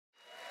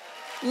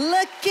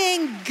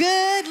Looking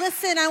good.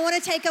 Listen, I want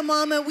to take a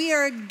moment. We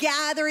are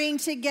gathering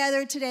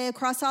together today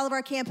across all of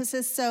our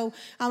campuses. So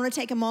I want to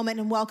take a moment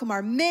and welcome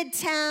our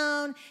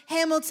Midtown,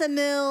 Hamilton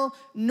Mill,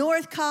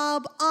 North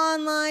Cobb,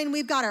 online.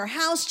 We've got our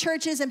house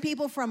churches and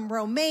people from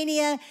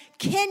Romania,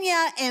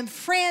 Kenya, and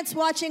France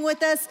watching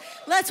with us.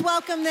 Let's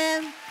welcome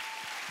them.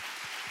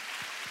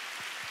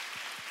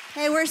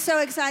 Hey, we're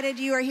so excited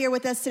you are here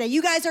with us today.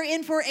 You guys are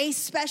in for a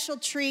special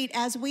treat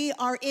as we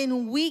are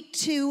in week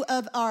 2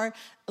 of our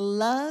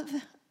Love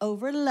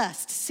Over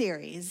Lust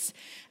series.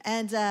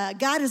 And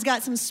God has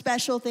got some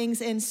special things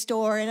in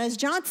store. And as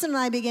Johnson and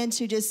I begin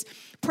to just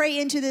pray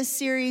into this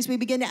series, we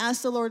begin to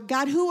ask the Lord,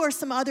 God, who are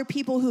some other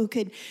people who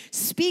could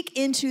speak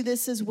into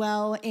this as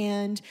well?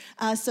 And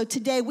so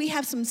today we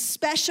have some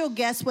special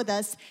guests with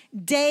us,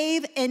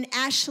 Dave and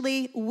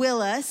Ashley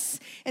Willis.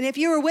 And if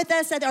you were with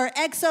us at our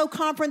EXO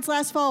conference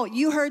last fall,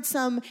 you heard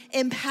some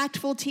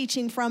impactful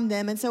teaching from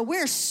them. And so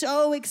we're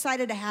so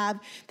excited to have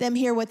them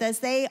here with us.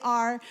 They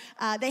have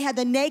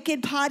the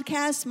Naked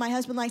podcast. My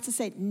husband likes to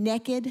say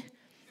naked.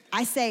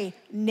 I say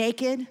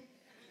naked.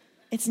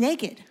 It's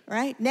naked,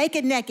 right?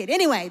 Naked.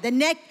 Anyway, the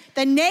Naked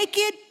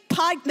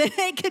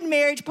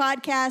Marriage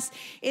Podcast.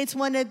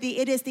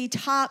 It is the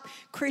top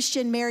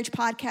Christian marriage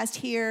podcast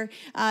here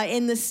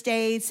in the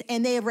States,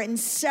 and they have written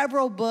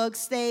several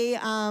books. They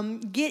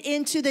get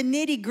into the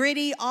nitty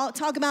gritty,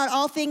 talk about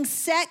all things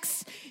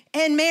sex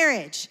and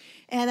marriage.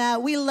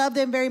 And we love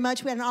them very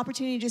much. We had an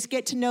opportunity to just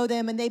get to know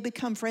them, and they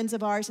become friends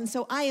of ours. And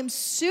so I am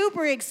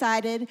super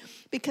excited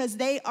because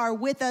they are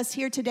with us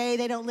here today.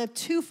 They don't live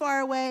too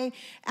far away,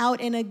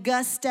 out in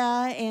Augusta,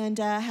 and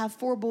have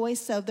 4 boys.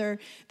 So they're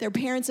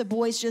parents of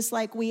boys just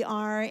like we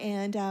are.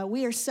 And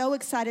we are so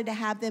excited to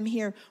have them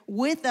here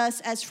with us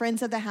as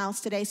friends of the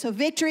house today. So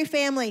Victory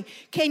family,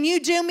 can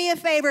you do me a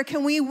favor?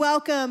 Can we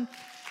welcome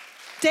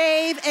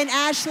Dave and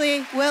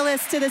Ashley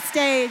Willis to the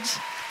stage?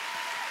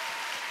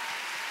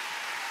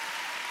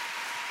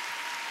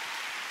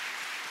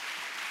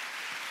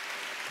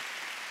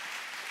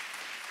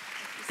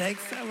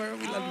 Thanks, Summer.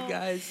 We love you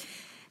guys.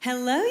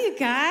 Hello, you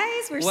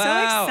guys. We're so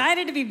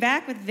excited to be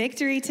back with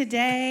Victory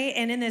today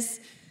and in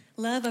this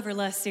Love Over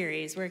Lust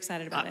series. We're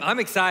excited about it. I'm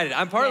excited.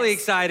 I'm partly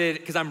excited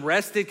because I'm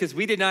rested because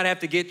we did not have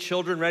to get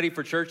children ready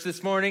for church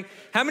this morning.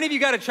 How many of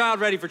you got a child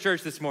ready for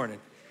church this morning?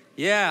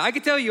 Yeah, I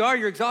can tell you are.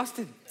 You're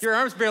exhausted. Your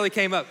arms barely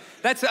came up.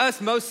 That's us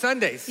most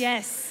Sundays.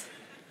 Yes.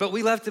 But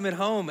we left them at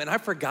home, and I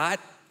forgot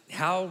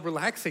how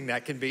relaxing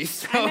that can be.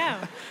 So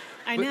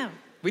I know.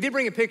 We did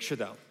bring a picture,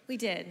 though. We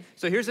did.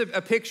 So here's a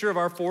picture of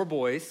our 4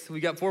 boys. We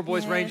got 4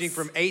 boys ranging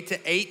from 8 to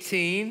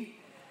 18.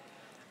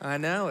 I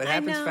know, it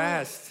happens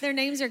fast. Their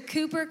names are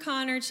Cooper,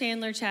 Connor,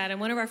 Chandler, Chad. And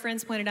one of our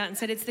friends pointed out and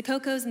said, it's the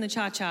Cocos and the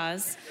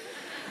Cha-Chas.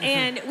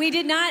 And we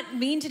did not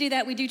mean to do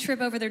that. We do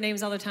trip over their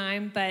names all the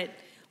time, but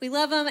we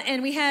love them.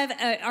 And we have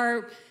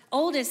our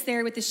oldest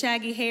there with the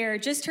shaggy hair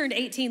just turned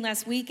 18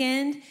 last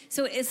weekend.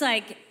 So it's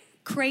like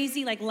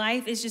crazy, like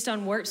life is just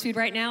on warp speed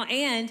right now,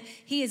 and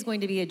he is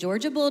going to be a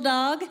Georgia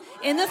Bulldog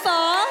in the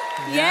fall.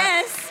 Yeah.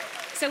 Yes.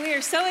 So we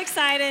are so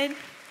excited,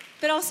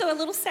 but also a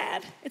little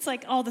sad. It's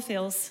like all the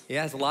feels.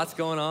 Yeah, there's lots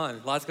going on.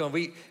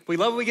 We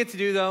love what we get to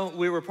do, though.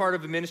 We were part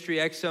of a ministry,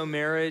 EXO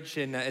Marriage,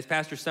 and as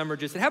Pastor Summer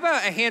just said, how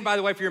about a hand, by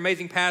the way, for your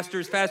amazing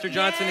pastors, Pastor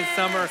Johnson and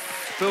Summer,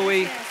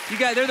 Bowie. You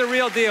guys, they're the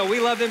real deal. We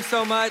love them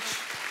so much.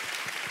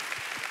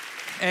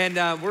 And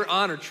we're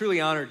honored, truly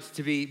honored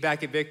to be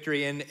back at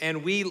Victory.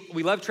 And we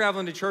love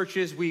traveling to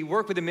churches. We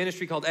work with a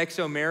ministry called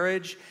EXO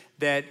Marriage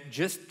that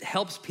just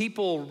helps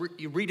people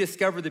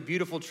rediscover the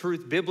beautiful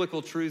truth,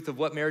 biblical truth of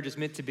what marriage is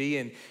meant to be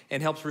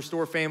and helps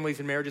restore families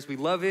and marriages. We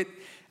love it.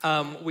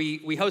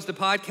 We host a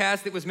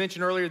podcast that was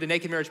mentioned earlier, the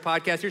Naked Marriage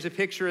Podcast. Here's a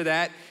picture of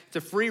that. It's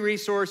a free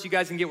resource you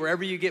guys can get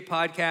wherever you get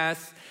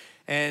podcasts.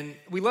 And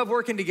we love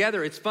working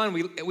together. It's fun.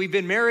 We've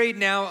been married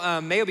now,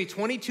 May will be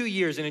 22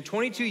 years. And in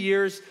 22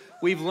 years,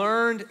 we've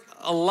learned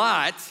a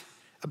lot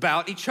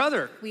about each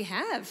other. We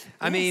have.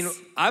 I mean,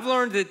 I've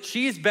learned that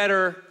she's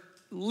better,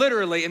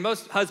 literally, and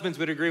most husbands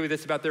would agree with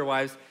this about their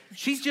wives,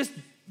 she's just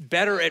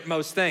better at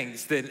most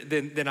things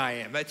than I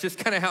am. That's just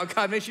kind of how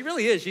God made. She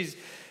really is.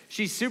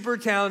 She's super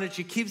talented.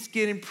 She keeps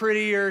getting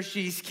prettier.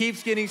 She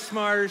keeps getting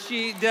smarter.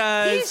 She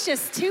does. He's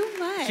just too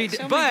much.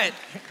 But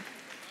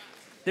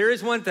there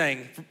is one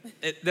thing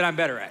that I'm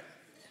better at,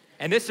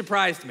 and this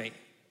surprised me.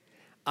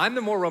 I'm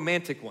the more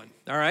romantic one,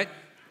 all right?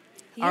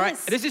 Yes. All right,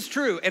 this is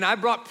true, and I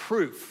brought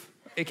proof,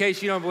 in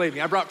case you don't believe me.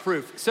 I brought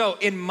proof. So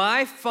in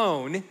my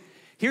phone,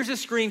 here's a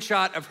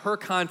screenshot of her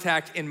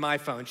contact in my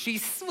phone.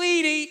 She's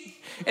sweetie,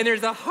 and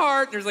there's a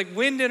heart, and there's like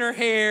wind in her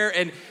hair,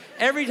 and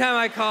every time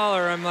I call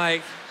her, I'm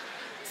like,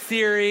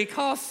 Siri,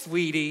 call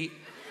sweetie.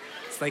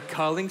 It's like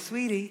calling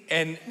sweetie.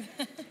 And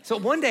so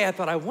one day I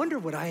thought, I wonder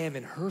what I am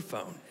in her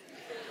phone.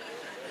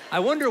 I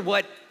wonder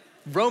what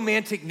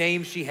romantic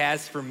name she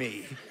has for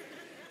me.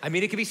 I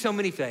mean, it could be so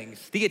many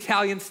things. The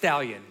Italian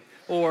Stallion,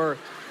 or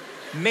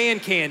Man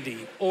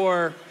Candy,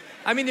 or,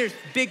 I mean, there's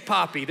Big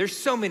Poppy. There's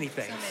so many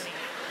things.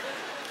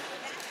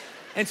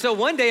 And so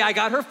one day I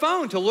got her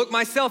phone to look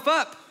myself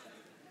up.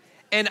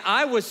 And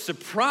I was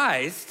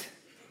surprised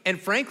and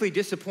frankly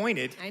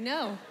disappointed. I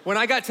know. When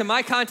I got to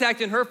my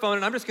contact in her phone,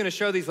 and I'm just gonna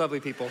show these lovely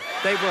people.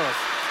 Dave Willis.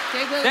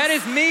 Dave Willis. That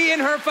is me in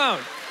her phone.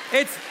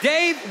 It's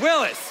Dave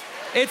Willis.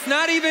 It's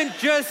not even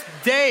just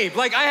Dave.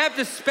 Like, I have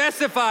to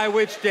specify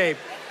which Dave.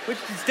 Which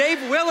is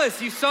Dave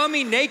Willis. You saw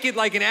me naked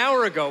like an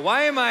hour ago.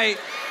 Why am I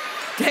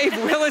Dave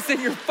Willis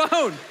in your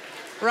phone,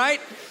 right?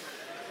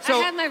 So,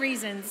 I have my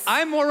reasons.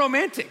 I'm more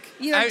romantic.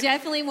 You are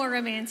definitely more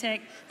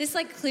romantic. This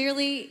like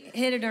clearly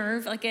hit a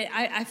nerve. Like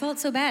I felt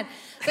so bad.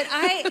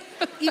 But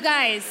you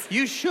guys.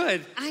 You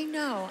should. I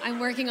know. I'm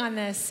working on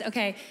this.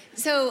 Okay.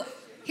 So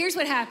here's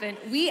what happened.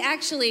 We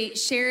actually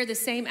share the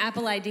same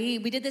Apple ID.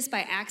 We did this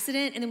by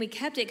accident, and then we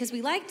kept it because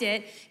we liked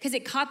it because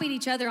it copied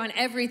each other on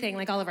everything,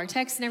 like all of our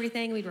texts and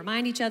everything. We'd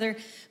remind each other.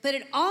 But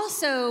it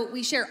also,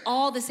 we share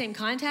all the same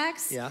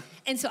contacts. Yeah.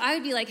 And so I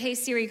would be like, hey,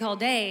 Siri, call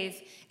Dave.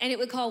 And it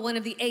would call one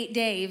of the 8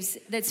 Daves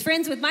that's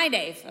friends with my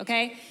Dave,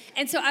 okay?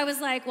 And so I was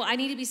like, well, I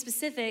need to be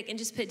specific and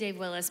just put Dave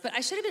Willis. But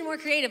I should have been more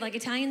creative, like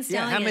Italian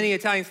Stallion. Yeah, how many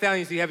Italian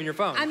Stallions do you have in your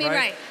phone? I mean,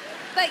 right.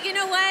 But you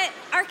know what?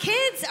 Our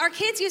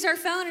kids use our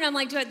phone, and I'm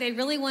like, do they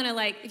really want to,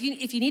 like, if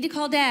you need to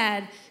call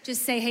Dad,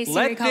 just say, hey,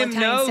 Siri, call Italian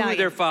Stallion. Let them know who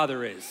their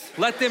father is.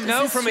 Let them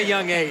know from a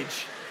young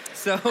age.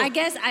 So I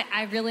guess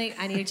I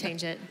need to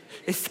change it.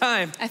 It's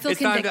time. I feel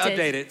it's convicted. time to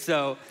update it.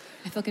 So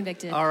I feel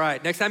convicted. All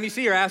right. Next time you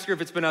see her, ask her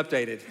if it's been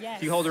updated.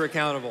 Yes. You hold her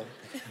accountable.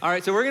 All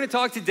right. So we're going to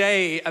talk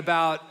today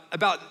about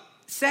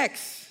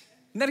sex.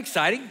 Isn't that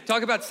exciting?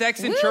 Talk about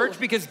sex in church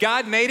because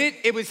God made it.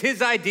 It was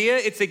His idea.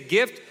 It's a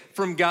gift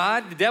from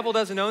God. The devil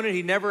doesn't own it.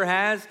 He never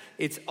has.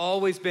 It's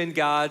always been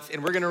God's,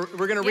 and we're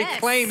gonna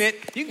reclaim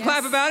it. You can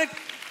clap about it.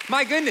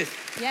 My goodness.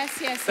 Yes.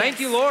 Thank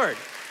you, Lord.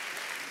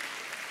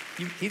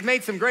 He's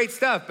made some great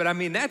stuff, but I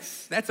mean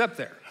that's up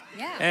there.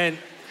 Yeah.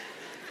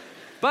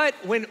 But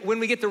when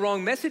we get the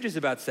wrong messages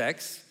about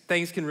sex,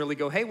 things can really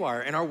go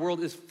haywire, and our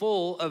world is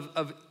full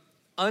of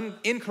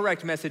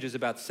incorrect messages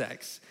about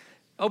sex.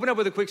 Open up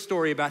with a quick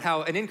story about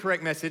how an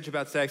incorrect message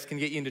about sex can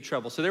get you into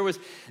trouble. So there was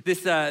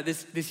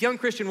this young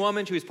Christian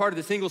woman. She was part of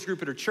the singles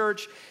group at her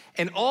church,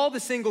 and all the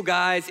single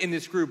guys in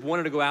this group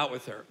wanted to go out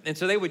with her. And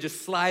so they would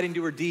just slide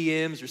into her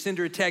DMs or send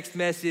her a text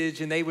message,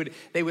 and they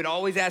would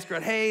always ask her,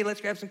 hey,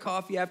 let's grab some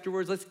coffee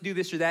afterwards. Let's do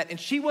this or that. And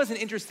she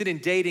wasn't interested in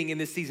dating in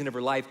this season of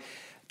her life,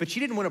 but she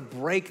didn't want to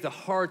break the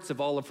hearts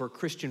of all of her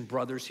Christian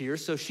brothers here.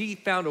 So she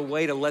found a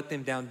way to let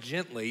them down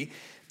gently.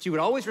 She would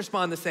always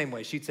respond the same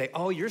way. She'd say,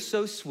 oh, you're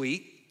so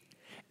sweet.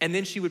 And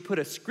then she would put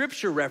a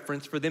scripture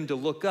reference for them to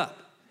look up.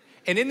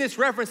 And in this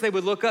reference they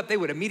would look up, they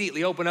would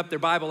immediately open up their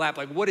Bible app,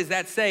 like, what does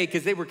that say?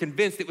 Because they were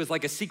convinced it was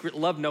like a secret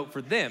love note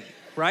for them,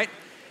 right?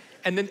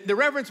 And then the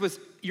reference was,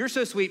 you're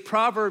so sweet,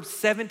 Proverbs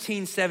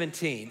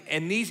 17:17.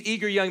 And these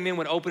eager young men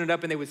would open it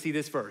up and they would see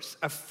this verse.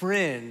 A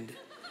friend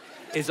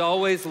is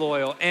always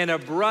loyal, and a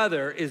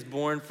brother is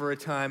born for a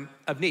time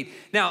of need.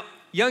 Now,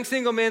 young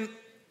single men,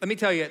 let me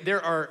tell you,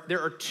 there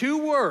are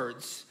 2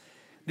 words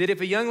that if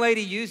a young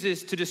lady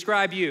uses to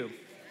describe you,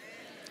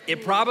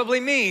 it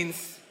probably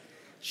means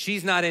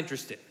she's not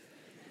interested.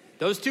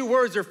 Those 2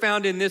 words are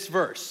found in this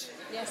verse.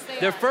 Yes, they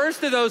are. The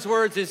first of those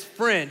words is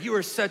friend. You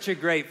are such a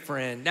great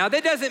friend. Now,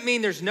 that doesn't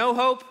mean there's no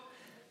hope,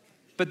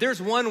 but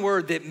there's one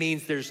word that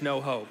means there's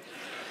no hope.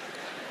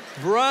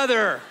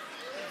 Brother.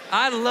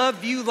 I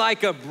love you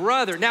like a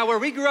brother. Now, where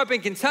we grew up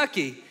in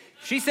Kentucky,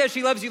 she says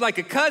she loves you like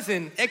a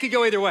cousin. It could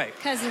go either way.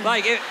 Cousin.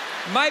 Like, it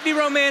might be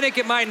romantic,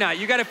 it might not.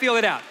 You got to feel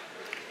it out.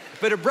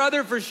 But a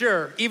brother for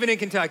sure, even in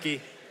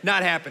Kentucky,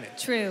 not happening.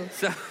 True.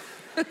 So,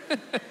 I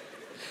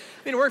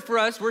mean, it worked for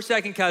us. We're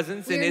second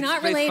cousins. We're and not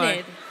it's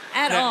related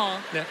at all.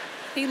 No.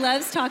 He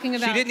loves talking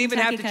about She didn't even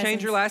Kentucky have to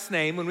change her last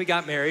name when we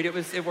got married.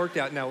 It worked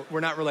out. No, we're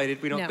not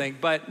related, we don't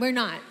think. But we're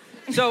not.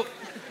 So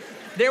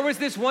there was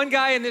this one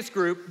guy in this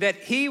group that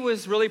he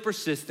was really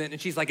persistent, and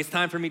she's like, it's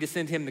time for me to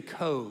send him the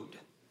code.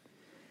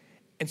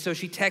 And so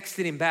she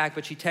texted him back,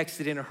 but she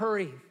texted in a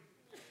hurry.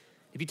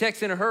 If you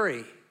text in a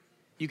hurry,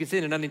 you can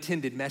send an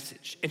unintended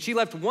message. And she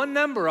left one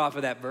number off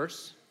of that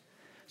verse.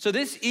 So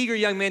this eager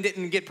young man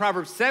didn't get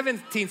Proverbs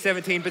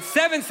 17:17, but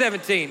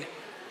 7:17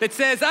 that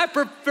says, I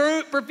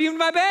perfumed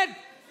my bed.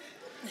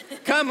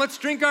 Come, let's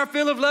drink our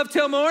fill of love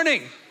till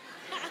morning.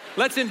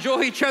 Let's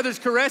enjoy each other's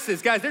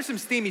caresses. Guys, there's some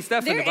steamy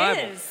stuff in the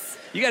Bible. There is.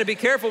 You gotta be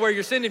careful where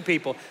you're sending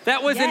people.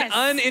 That was an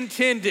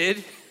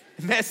unintended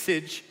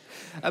message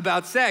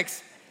about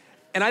sex.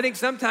 And I think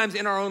sometimes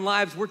in our own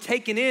lives, we're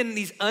taking in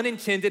these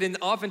unintended and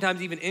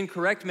oftentimes even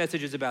incorrect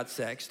messages about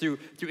sex through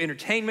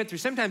entertainment, through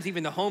sometimes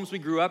even the homes we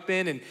grew up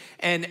in,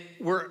 and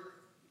we're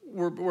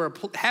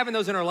having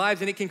those in our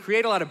lives, and it can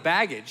create a lot of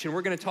baggage. And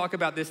we're gonna talk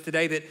about this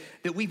today,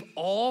 that we've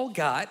all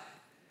got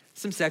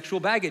some sexual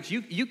baggage.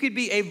 You could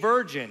be a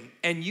virgin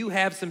and you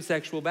have some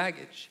sexual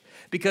baggage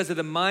because of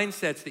the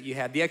mindsets that you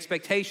have, the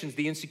expectations,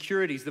 the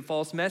insecurities, the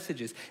false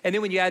messages. And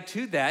then when you add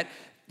to that,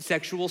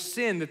 sexual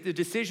sin, the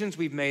decisions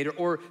we've made,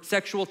 or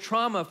sexual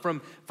trauma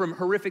from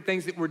horrific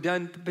things that were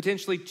done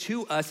potentially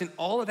to us, and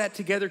all of that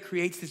together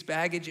creates this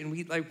baggage, and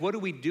what do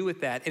we do with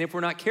that? And if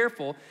we're not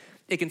careful,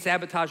 it can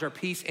sabotage our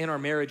peace and our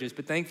marriages.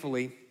 But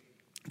thankfully,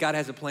 God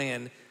has a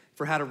plan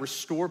for how to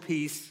restore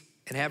peace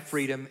and have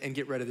freedom and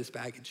get rid of this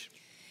baggage.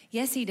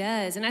 Yes, he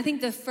does. And I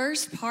think the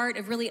first part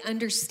of really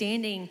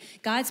understanding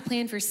God's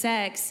plan for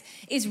sex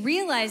is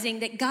realizing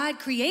that God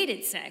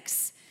created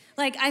sex.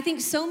 Like, I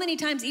think so many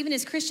times, even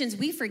as Christians,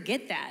 we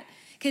forget that.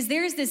 Because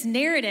there's this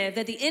narrative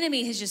that the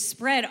enemy has just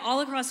spread all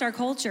across our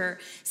culture,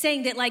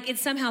 saying that like it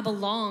somehow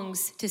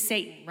belongs to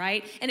Satan,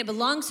 right? And it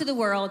belongs to the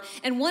world.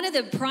 And one of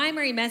the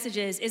primary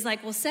messages is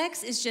like, well,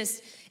 sex is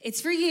just,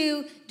 it's for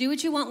you. Do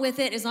what you want with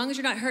it. As long as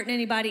you're not hurting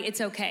anybody,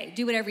 it's okay.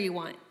 Do whatever you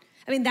want.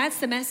 I mean, that's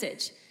the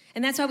message.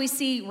 And that's why we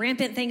see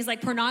rampant things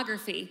like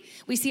pornography.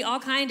 We see all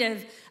kind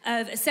of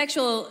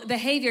sexual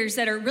behaviors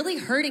that are really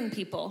hurting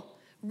people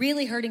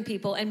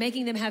and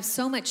making them have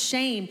so much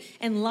shame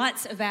and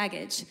lots of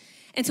baggage.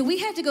 And so we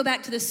have to go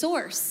back to the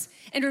source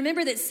and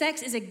remember that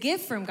sex is a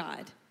gift from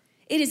God.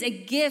 It is a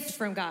gift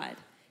from God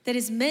that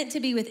is meant to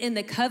be within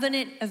the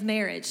covenant of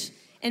marriage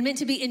and meant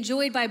to be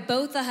enjoyed by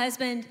both the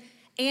husband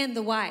and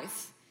the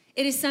wife.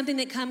 It is something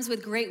that comes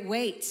with great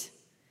weight.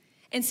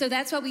 And so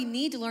that's why we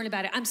need to learn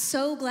about it. I'm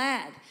so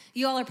glad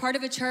you all are part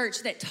of a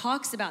church that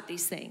talks about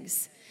these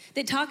things,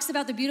 that talks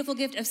about the beautiful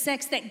gift of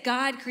sex that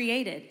God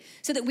created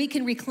so that we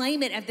can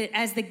reclaim it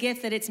as the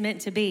gift that it's meant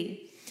to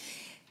be.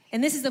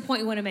 And this is the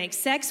point we want to make.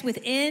 Sex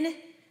within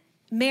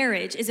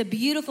marriage is a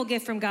beautiful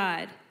gift from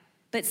God,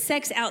 but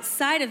sex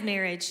outside of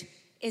marriage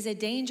is a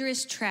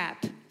dangerous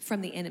trap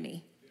from the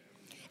enemy.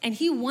 And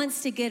he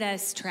wants to get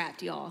us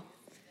trapped, y'all.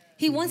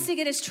 He wants to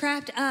get us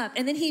trapped up,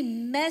 and then he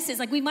messes,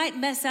 like we might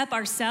mess up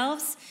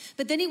ourselves,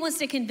 but then he wants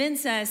to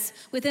convince us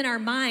within our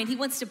mind. He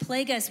wants to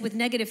plague us with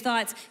negative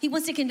thoughts. He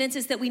wants to convince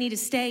us that we need to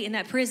stay in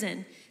that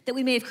prison that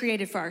we may have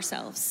created for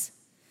ourselves.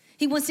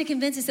 He wants to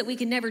convince us that we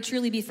can never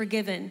truly be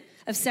forgiven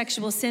of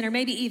sexual sin, or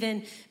maybe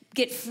even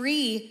get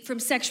free from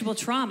sexual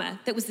trauma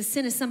that was the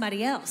sin of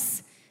somebody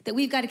else, that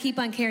we've got to keep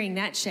on carrying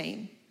that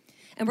shame.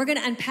 And we're going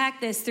to unpack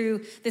this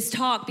through this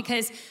talk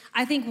because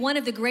I think one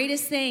of the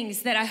greatest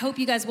things that I hope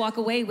you guys walk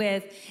away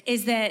with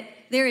is that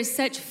there is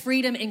such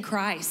freedom in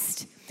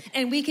Christ.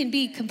 And we can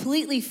be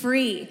completely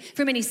free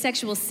from any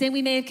sexual sin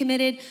we may have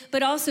committed,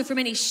 but also from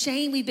any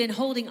shame we've been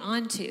holding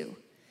on to.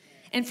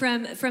 And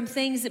from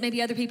things that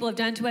maybe other people have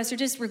done to us, or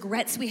just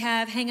regrets we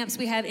have, hang-ups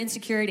we have,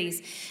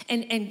 insecurities.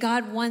 And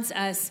God wants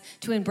us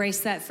to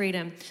embrace that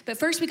freedom. But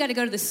first, we got to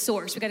go to the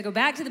source. We got to go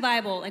back to the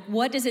Bible. Like,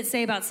 what does it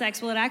say about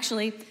sex? Well, it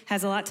actually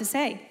has a lot to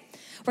say.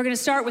 We're going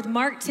to start with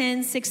Mark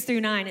 10,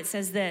 6-9. It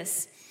says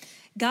this: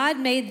 God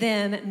made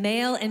them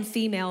male and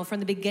female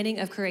from the beginning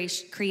of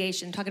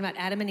creation, talking about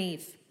Adam and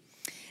Eve.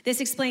 This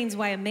explains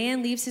why a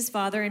man leaves his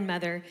father and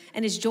mother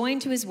and is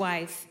joined to his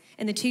wife,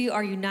 and the two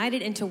are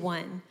united into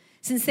one.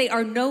 Since they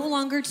are no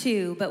longer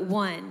two, but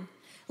one,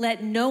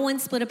 let no one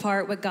split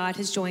apart what God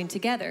has joined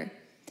together.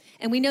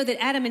 And we know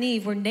that Adam and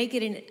Eve were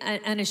naked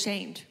and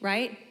unashamed,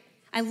 right?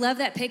 I love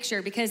that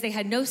picture because they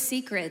had no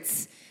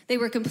secrets. They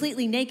were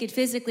completely naked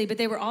physically, but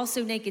they were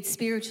also naked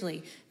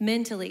spiritually,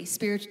 mentally,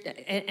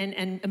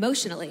 and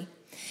emotionally.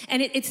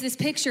 And it's this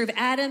picture of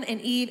Adam and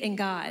Eve and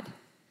God,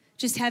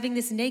 just having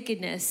this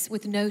nakedness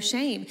with no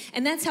shame.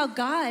 And that's how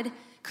God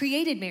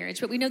created marriage.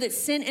 But we know that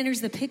sin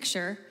enters the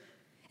picture,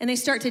 and they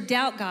start to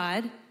doubt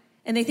God,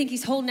 and they think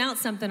he's holding out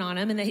something on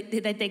them, and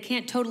that they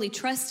can't totally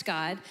trust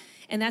God.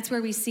 And that's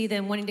where we see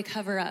them wanting to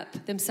cover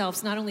up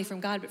themselves, not only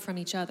from God, but from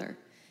each other.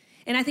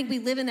 And I think we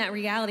live in that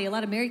reality. A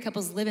lot of married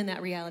couples live in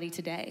that reality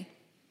today.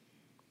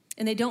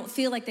 And they don't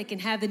feel like they can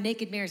have the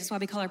naked marriage. That's why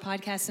we call our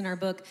podcast and our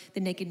book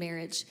The Naked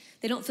Marriage.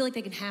 They don't feel like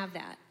they can have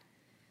that.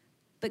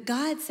 But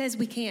God says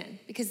we can,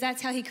 because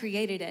that's how he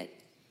created it.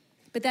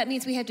 But that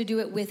means we have to do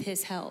it with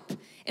his help.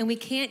 And we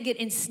can't get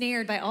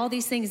ensnared by all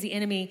these things the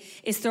enemy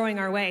is throwing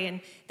our way.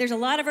 And there's a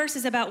lot of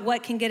verses about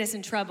what can get us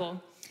in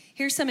trouble.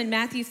 Here's some in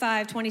Matthew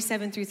 5,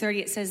 27-30.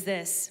 It says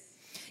this: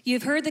 You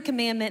have heard the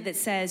commandment that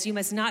says you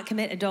must not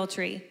commit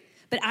adultery.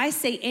 But I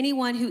say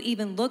anyone who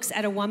even looks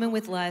at a woman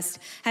with lust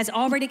has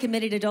already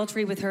committed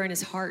adultery with her in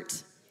his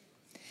heart.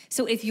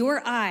 So if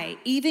your eye,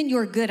 even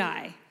your good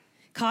eye,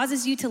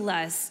 causes you to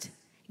lust,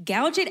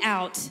 gouge it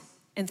out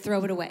and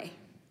throw it away.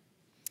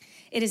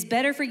 It is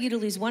better for you to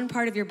lose one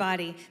part of your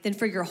body than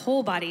for your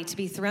whole body to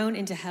be thrown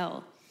into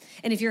hell.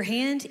 And if your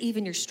hand,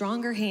 even your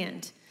stronger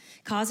hand,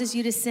 causes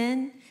you to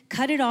sin,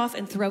 cut it off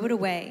and throw it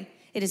away.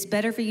 It is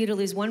better for you to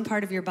lose one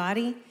part of your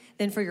body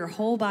than for your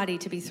whole body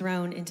to be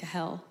thrown into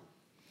hell.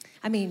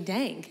 I mean,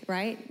 dang,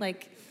 right?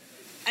 Like,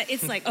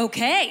 it's like,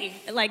 okay,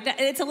 like that,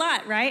 it's a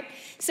lot, right?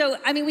 So,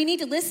 I mean, we need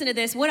to listen to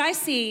this. What I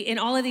see in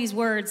all of these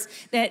words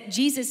that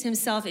Jesus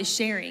himself is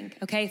sharing,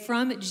 okay,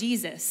 from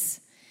Jesus,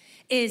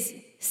 is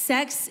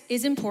sex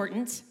is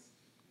important,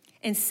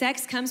 and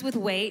sex comes with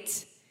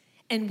weight,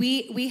 and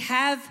we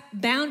have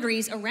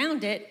boundaries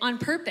around it on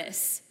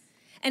purpose.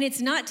 And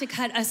it's not to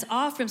cut us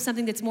off from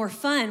something that's more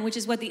fun, which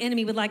is what the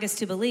enemy would like us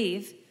to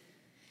believe.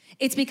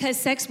 It's because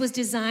sex was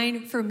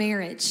designed for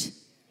marriage.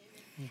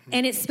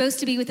 And it's supposed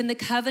to be within the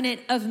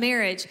covenant of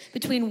marriage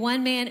between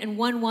one man and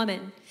one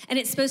woman. And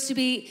it's supposed to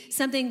be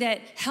something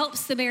that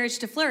helps the marriage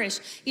to flourish.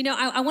 You know,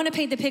 I want to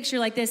paint the picture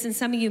like this, and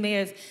some of you may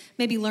have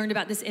maybe learned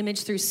about this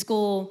image through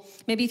school.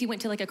 Maybe if you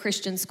went to like a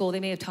Christian school,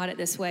 they may have taught it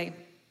this way.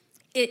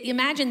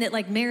 Imagine that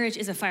like marriage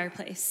is a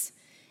fireplace.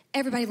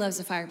 Everybody loves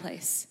a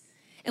fireplace.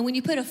 And when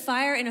you put a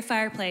fire in a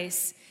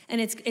fireplace and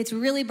it's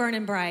really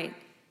burning bright,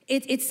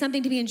 it's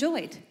something to be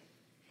enjoyed.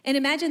 And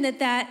imagine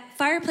that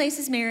fireplace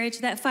is marriage,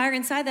 that fire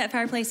inside that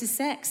fireplace is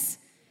sex.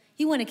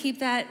 You want to keep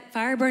that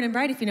fire burning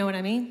bright, if you know what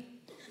I mean.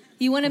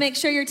 You want to make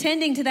sure you're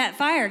tending to that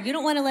fire. You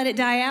don't want to let it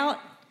die out.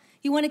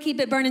 You want to keep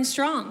it burning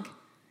strong.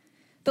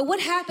 But what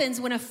happens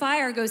when a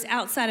fire goes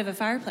outside of a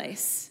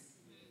fireplace?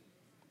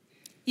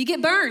 You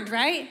get burned,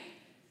 right?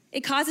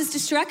 It causes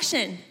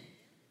destruction.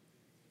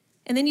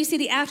 And then you see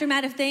the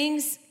aftermath of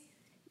things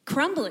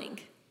crumbling.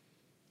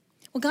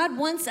 Well, God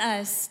wants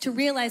us to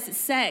realize that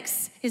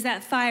sex is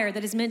that fire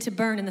that is meant to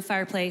burn in the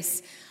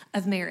fireplace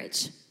of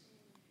marriage.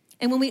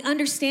 And when we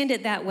understand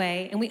it that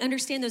way, and we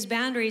understand those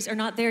boundaries are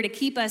not there to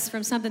keep us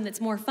from something that's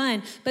more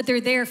fun, but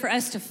they're there for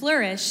us to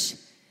flourish,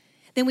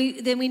 then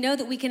we know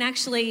that we can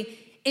actually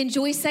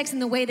enjoy sex in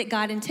the way that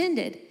God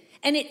intended.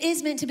 And it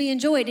is meant to be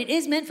enjoyed. It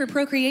is meant for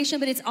procreation,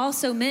 but it's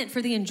also meant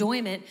for the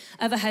enjoyment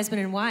of a husband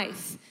and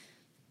wife.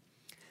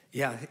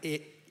 Yeah,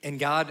 and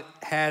God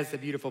has a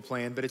beautiful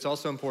plan, but it's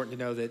also important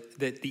to know that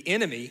the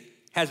enemy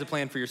has a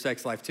plan for your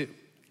sex life too.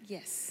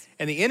 Yes.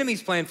 And the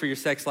enemy's plan for your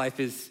sex life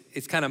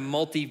is kind of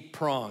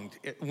multi-pronged.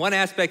 One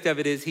aspect of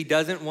it is he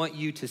doesn't want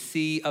you to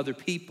see other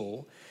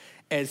people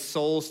as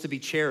souls to be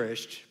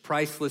cherished,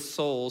 priceless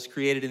souls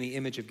created in the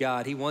image of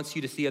God. He wants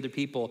you to see other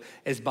people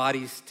as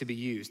bodies to be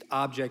used,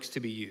 objects to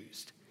be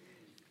used.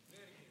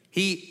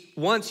 He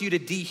wants you to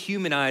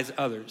dehumanize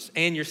others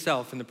and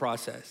yourself in the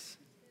process.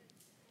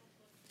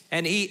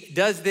 And he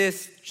does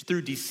this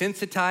through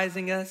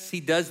desensitizing us.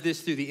 He does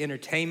this through the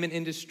entertainment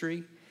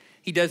industry.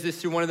 He does this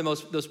through one of the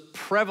most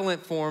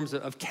prevalent forms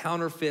of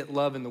counterfeit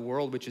love in the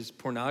world, which is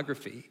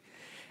pornography.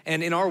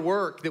 And in our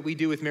work that we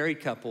do with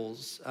married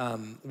couples,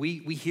 we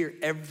hear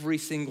every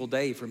single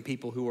day from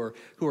people who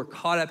are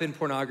caught up in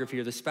pornography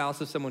or the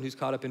spouse of someone who's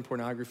caught up in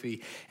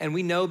pornography. And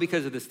we know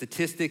because of the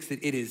statistics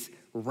that it is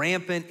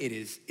rampant, it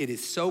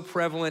is so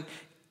prevalent.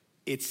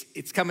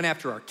 It's coming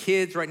after our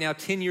kids right now.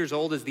 10 years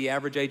old is the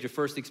average age of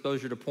first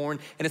exposure to porn.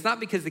 And it's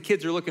not because the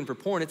kids are looking for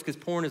porn, it's because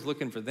porn is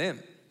looking for them.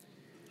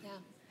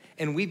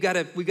 And we've got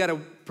to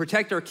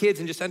protect our kids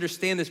and just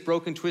understand this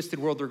broken, twisted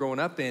world they're growing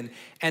up in,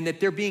 and that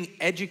they're being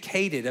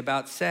educated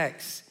about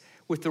sex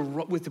with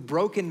the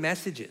broken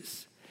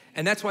messages.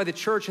 And that's why the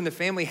church and the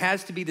family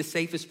has to be the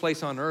safest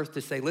place on earth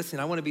to say,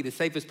 listen, I want to be the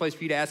safest place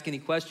for you to ask any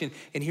question,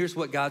 and here's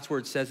what God's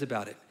word says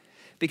about it.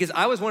 Because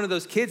I was one of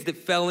those kids that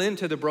fell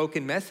into the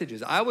broken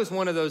messages. I was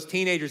one of those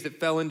teenagers that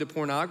fell into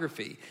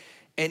pornography.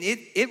 And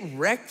it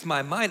wrecked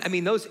my mind. I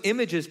mean, those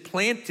images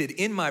planted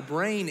in my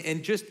brain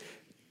and just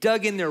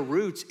dug in their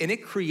roots, and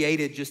it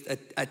created just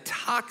a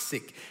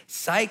toxic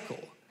cycle.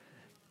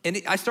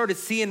 And I started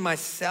seeing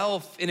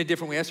myself in a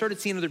different way. I started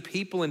seeing other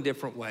people in a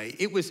different way.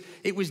 It was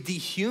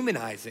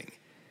dehumanizing.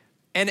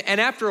 And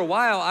after a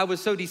while, I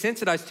was so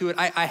desensitized to it,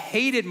 I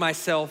hated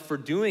myself for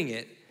doing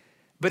it,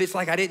 but it's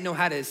like I didn't know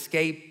how to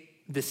escape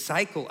the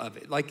cycle of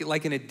it,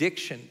 like an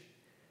addiction.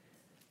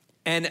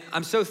 And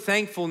I'm so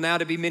thankful now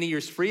to be many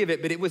years free of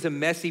it, but it was a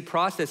messy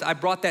process. I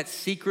brought that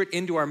secret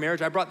into our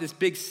marriage. I brought this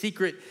big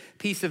secret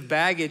piece of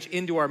baggage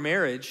into our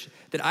marriage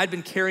that I'd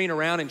been carrying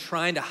around and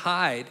trying to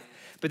hide.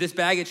 But this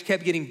baggage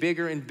kept getting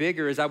bigger and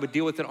bigger as I would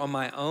deal with it on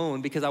my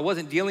own, because I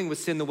wasn't dealing with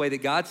sin the way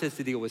that God says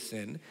to deal with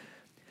sin,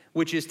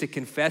 which is to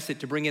confess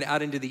it, to bring it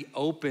out into the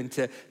open,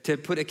 to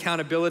put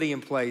accountability in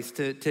place,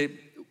 to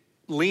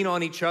lean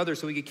on each other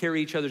so we could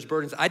carry each other's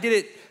burdens. I did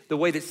it the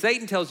way that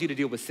Satan tells you to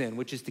deal with sin,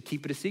 which is to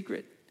keep it a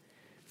secret.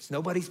 It's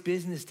nobody's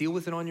business. Deal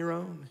with it on your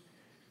own.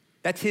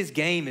 That's his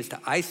game, is to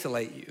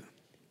isolate you.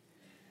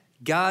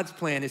 God's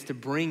plan is to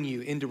bring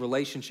you into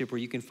relationship where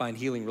you can find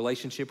healing,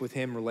 relationship with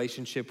him,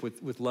 relationship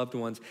with loved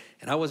ones.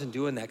 And I wasn't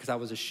doing that because I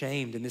was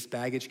ashamed, and this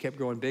baggage kept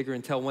growing bigger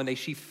until one day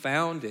she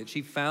found it.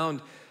 She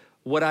found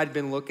what I'd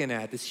been looking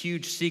at, this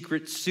huge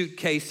secret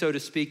suitcase, so to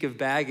speak, of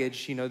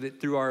baggage, that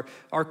through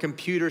our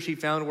computer, she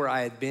found where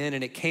I had been,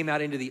 and it came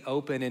out into the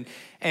open.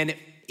 And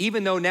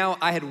even though now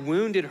I had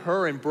wounded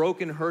her and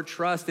broken her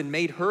trust and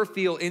made her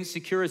feel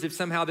insecure as if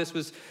somehow this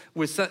was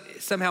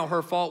somehow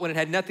her fault when it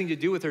had nothing to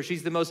do with her.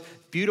 She's the most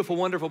beautiful,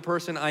 wonderful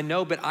person I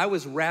know, but I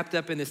was wrapped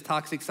up in this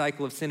toxic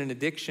cycle of sin and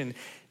addiction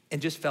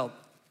and just felt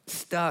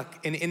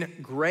stuck. And in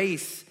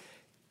grace,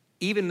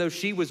 even though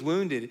she was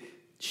wounded,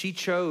 she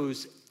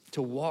chose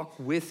to walk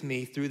with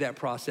me through that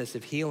process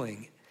of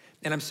healing.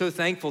 And I'm so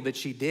thankful that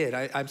she did.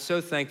 I'm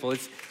so thankful.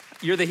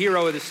 You're the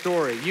hero of the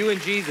story, you and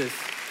Jesus.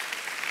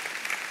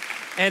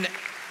 And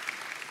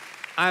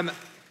I'm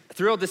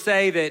thrilled to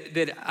say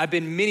that I've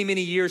been many,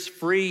 many years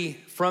free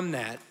from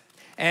that.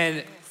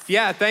 And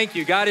yeah, thank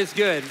you. God is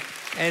good.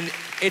 And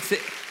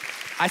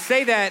I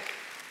say that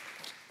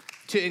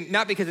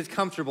not because it's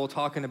comfortable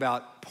talking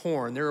about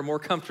porn. There are more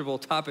comfortable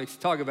topics to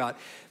talk about.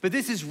 But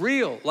this is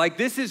real. Like,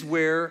 this is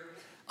where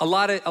a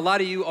lot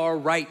of you are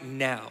right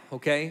now,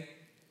 okay?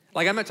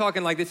 Like, I'm not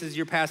talking like this is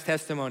your past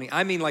testimony.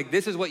 I mean, like,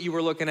 this is what you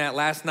were looking at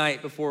last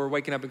night before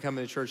waking up and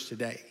coming to church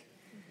today.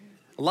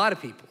 A lot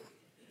of people,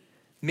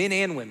 men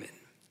and women.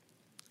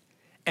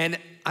 And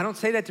I don't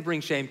say that to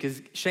bring shame,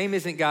 because shame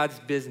isn't God's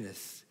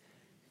business.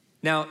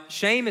 Now,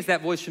 shame is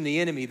that voice from the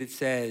enemy that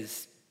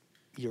says,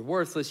 you're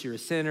worthless, you're a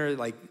sinner,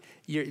 like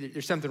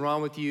there's something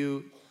wrong with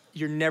you,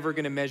 you're never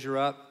gonna measure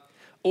up.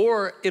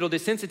 Or it'll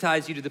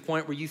desensitize you to the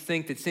point where you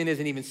think that sin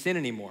isn't even sin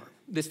anymore.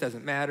 This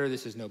doesn't matter,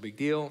 this is no big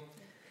deal.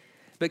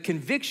 But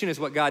conviction is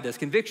what God does.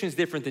 Conviction is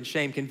different than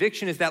shame.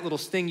 Conviction is that little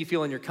sting you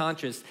feel in your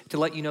conscience to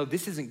let you know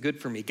this isn't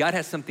good for me. God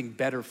has something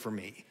better for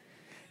me.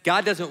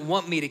 God doesn't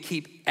want me to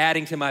keep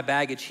adding to my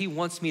baggage. He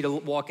wants me to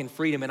walk in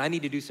freedom, and I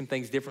need to do some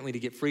things differently to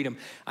get freedom.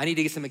 I need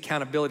to get some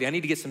accountability. I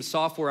need to get some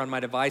software on my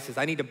devices.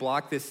 I need to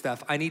block this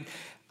stuff. I need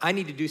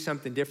to do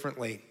something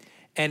differently.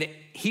 And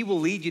he will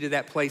lead you to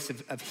that place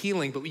of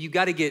healing, but you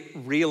got to get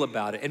real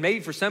about it. And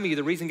maybe for some of you,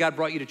 the reason God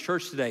brought you to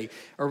church today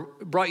or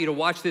brought you to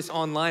watch this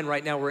online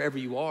right now, wherever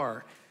you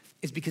are,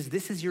 is because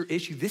this is your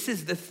issue. This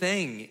is the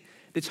thing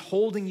that's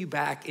holding you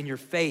back in your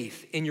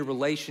faith, in your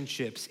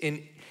relationships,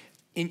 in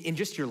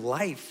just your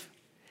life.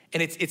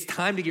 And it's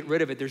time to get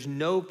rid of it. There's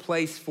no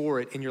place for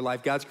it in your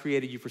life. God's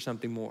created you for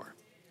something more.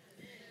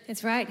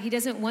 That's right. He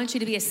doesn't want you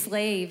to be a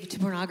slave to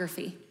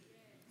pornography,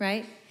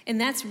 right? And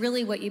that's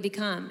really what you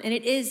become. And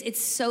it's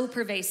so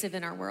pervasive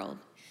in our world.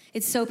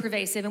 It's so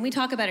pervasive. And we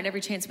talk about it every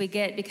chance we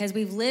get because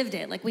we've lived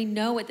it. Like, we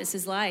know what this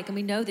is like, and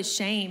we know the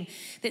shame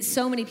that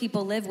so many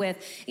people live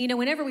with. You know,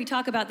 whenever we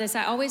talk about this,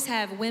 I always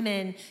have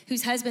women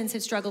whose husbands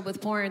have struggled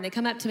with porn. They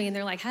come up to me and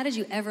they're like, how did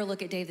you ever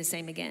look at Dave the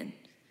same again?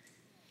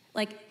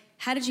 Like,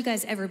 how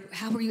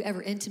were you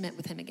ever intimate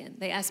with him again?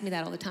 They ask me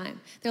that all the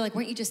time. They're like,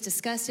 weren't you just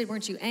disgusted?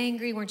 Weren't you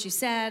angry? Weren't you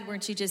sad?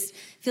 Weren't you just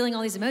feeling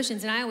all these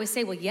emotions? And I always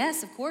say, well,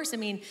 yes, of course. I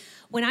mean,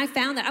 when I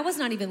found that, I was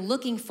not even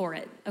looking for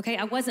it, okay?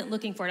 I wasn't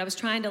looking for it. I was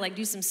trying to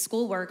do some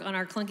schoolwork on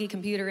our clunky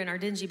computer in our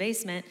dingy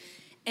basement.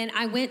 And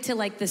I went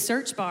to the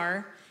search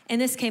bar,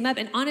 and this came up.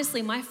 And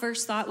honestly, my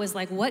first thought was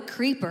what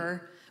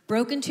creeper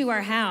broke into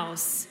our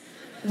house,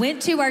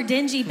 went to our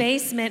dingy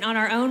basement on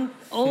our own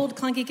old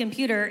clunky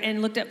computer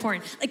and looked up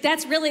porn.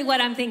 That's really what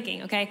I'm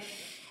thinking, okay?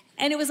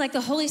 And it was the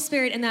Holy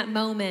Spirit in that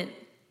moment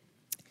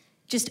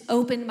just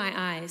opened my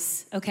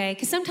eyes, okay?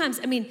 Because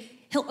sometimes,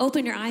 He'll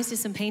open your eyes to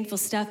some painful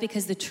stuff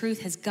because the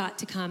truth has got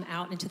to come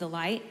out into the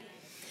light.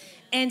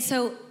 And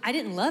so I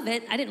didn't love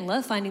it. I didn't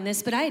love finding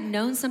this, but I had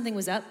known something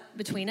was up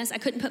between us. I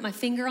couldn't put my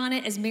finger on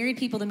it. As married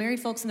people, the married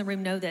folks in the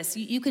room know this.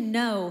 You can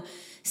know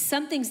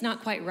something's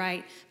not quite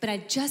right, but I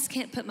just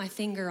can't put my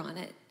finger on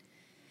it.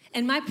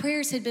 And my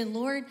prayers had been,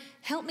 Lord,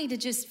 help me to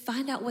just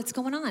find out what's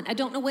going on. I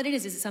don't know what it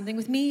is. Is it something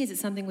with me? Is it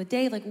something with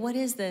Dave? What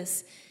is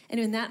this? And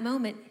in that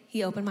moment,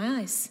 he opened my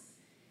eyes.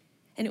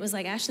 And it was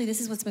Ashley,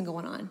 this is what's been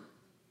going on.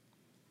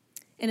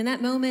 And in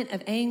that moment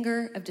of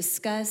anger, of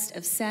disgust,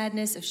 of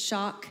sadness, of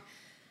shock,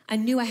 I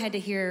knew I had to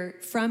hear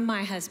from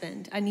my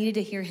husband. I needed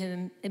to hear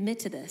him admit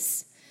to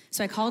this.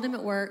 So I called him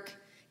at work.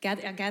 I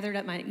gathered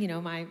up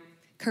my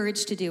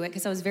courage to do it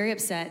because I was very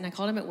upset. And I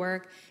called him at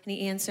work, and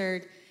he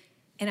answered.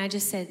 And I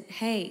just said,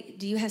 hey,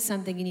 do you have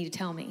something you need to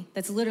tell me?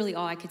 That's literally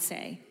all I could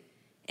say.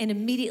 And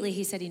immediately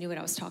he said he knew what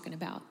I was talking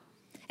about.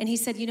 And he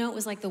said, it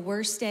was the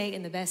worst day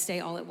and the best day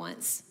all at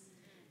once.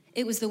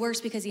 It was the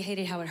worst because he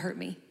hated how it hurt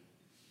me.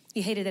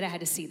 He hated that I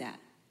had to see that.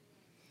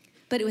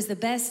 But it was the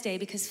best day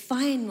because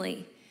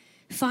finally,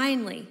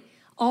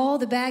 all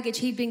the baggage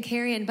he'd been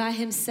carrying by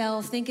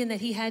himself, thinking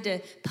that he had to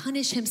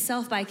punish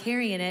himself by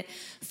carrying it,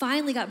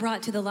 finally got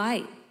brought to the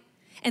light.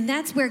 And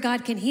that's where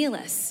God can heal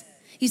us.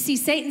 You see,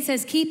 Satan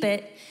says, keep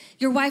it.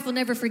 Your wife will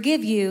never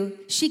forgive you.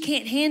 She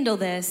can't handle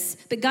this.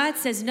 But God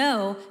says,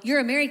 no, you're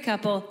a married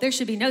couple. There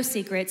should be no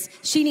secrets.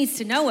 She needs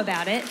to know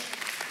about it.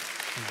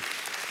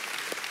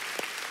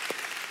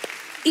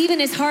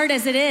 Even as hard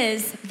as it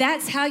is,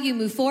 that's how you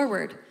move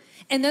forward.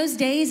 And those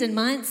days and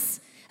months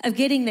of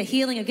getting the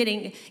healing, of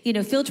getting,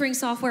 filtering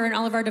software in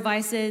all of our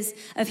devices,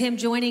 of him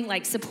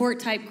joining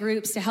support type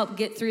groups to help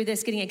get through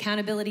this, getting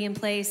accountability in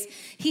place.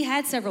 He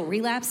had several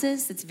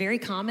relapses. It's very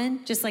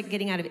common, just like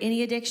getting out of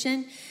any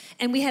addiction.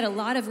 And we had a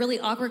lot of really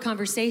awkward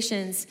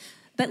conversations,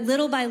 but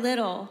little by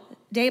little,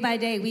 day by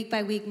day, week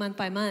by week, month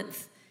by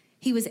month,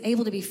 he was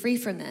able to be free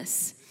from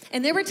this.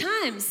 And there were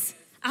times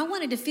I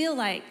wanted to feel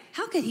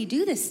how could he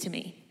do this to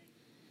me?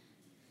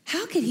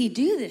 How could he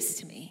do this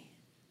to me?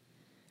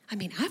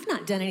 I've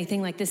not done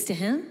anything like this to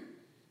him.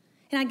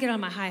 And I'd get on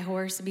my high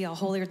horse and be all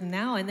holier than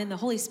thou. And then the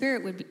Holy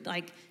Spirit would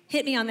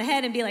hit me on the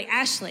head and be like,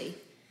 Ashley,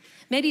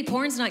 maybe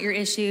porn's not your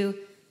issue,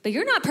 but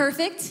you're not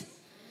perfect.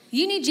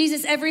 You need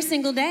Jesus every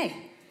single day.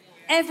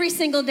 Every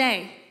single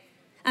day.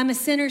 I'm a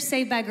sinner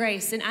saved by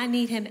grace, and I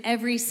need him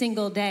every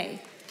single day.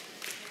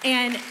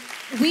 And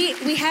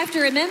we have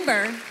to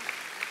remember,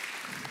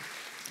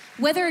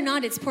 whether or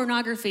not it's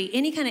pornography,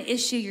 any kind of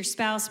issue your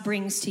spouse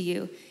brings to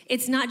you,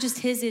 it's not just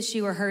his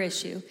issue or her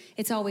issue.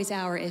 It's always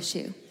our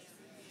issue.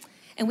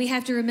 And we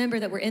have to remember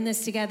that we're in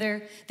this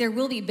together. There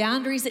will be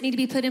boundaries that need to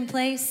be put in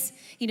place.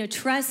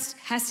 Trust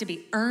has to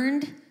be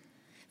earned.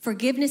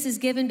 Forgiveness is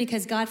given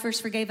because God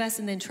first forgave us,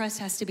 and then trust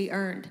has to be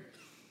earned.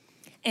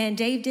 And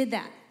Dave did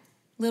that.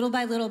 Little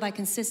by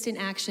consistent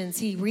actions,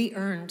 he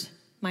re-earned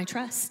my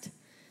trust.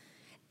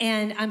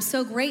 And I'm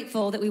so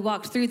grateful that we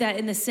walked through that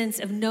in the sense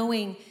of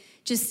knowing,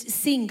 just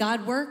seeing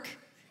God work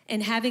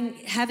and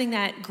having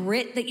that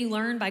grit that you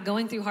learn by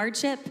going through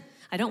hardship.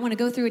 I don't want to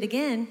go through it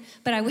again,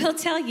 but I will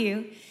tell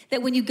you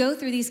that when you go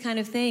through these kind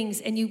of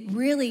things and you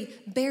really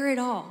bear it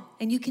all,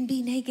 and you can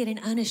be naked and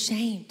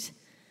unashamed,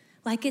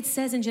 like it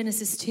says in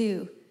Genesis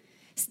 2,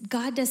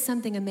 God does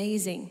something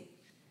amazing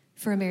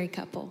for a married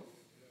couple,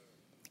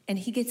 and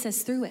he gets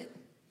us through it.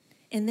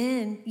 And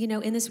then,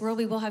 in this world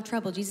we will have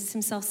trouble. Jesus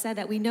himself said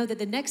that. We know that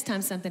the next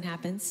time something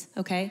happens,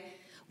 okay,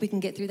 we can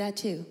get through that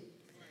too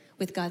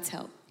with God's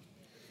help.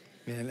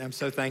 Man, I'm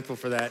so thankful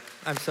for that.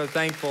 I'm so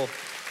thankful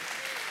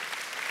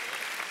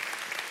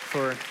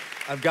for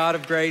a God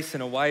of grace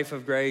and a wife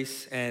of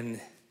grace, and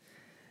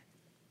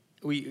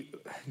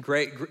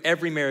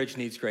every marriage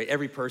needs grace.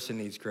 Every person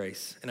needs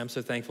grace, and I'm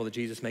so thankful that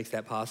Jesus makes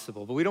that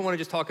possible. But we don't want to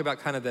just talk about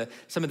kind of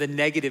some of the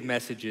negative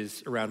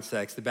messages around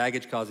sex, the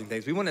baggage-causing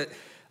things. We want to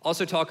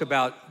also talk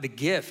about the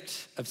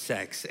gift of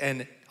sex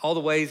and all the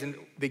ways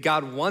that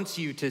God wants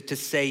you to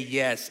say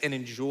yes and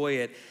enjoy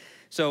it.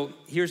 So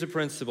here's a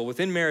principle.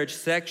 Within marriage,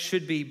 sex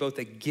should be both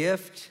a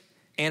gift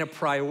and a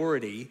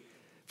priority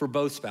for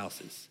both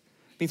spouses.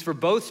 It means for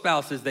both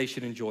spouses, they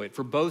should enjoy it.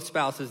 For both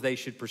spouses, they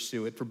should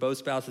pursue it. For both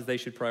spouses, they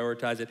should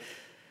prioritize it.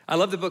 I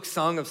love the book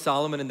Song of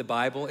Solomon in the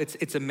Bible.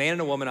 It's a man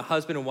and a woman, a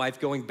husband and wife,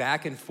 going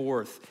back and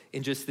forth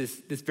in just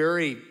this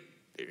very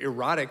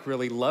erotic,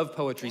 really, love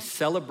poetry,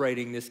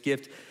 celebrating this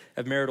gift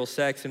of marital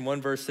sex. And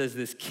one verse says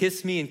this: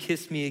 "Kiss me and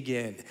kiss me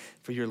again,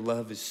 for your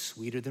love is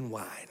sweeter than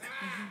wine."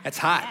 That's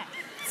hot. Yeah,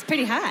 it's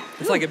pretty hot.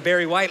 It's like a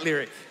Barry White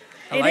lyric.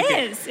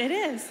 It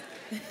is.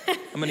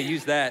 I'm gonna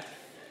use that.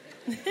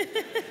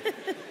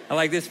 I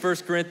like this,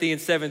 1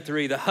 Corinthians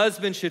 7:3. The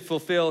husband should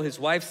fulfill his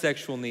wife's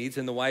sexual needs,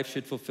 and the wife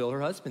should fulfill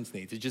her husband's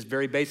needs. It's just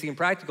very basic and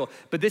practical.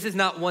 But this is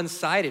not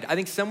one-sided. I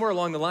think somewhere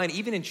along the line,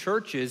 even in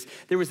churches,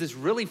 there was this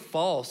really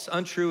false,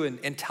 untrue,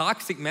 and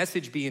toxic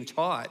message being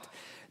taught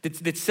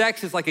that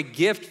sex is like a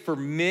gift for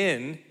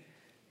men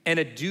and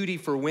a duty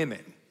for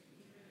women.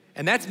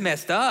 And that's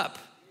messed up.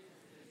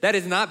 That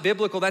is not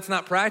biblical. That's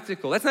not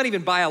practical. That's not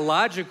even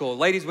biological.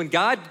 Ladies, when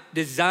God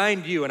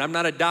designed you, and I'm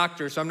not a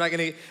doctor, so I'm not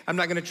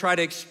gonna try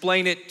to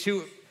explain it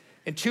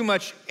in too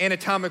much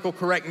anatomical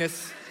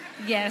correctness.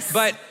 Yes.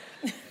 But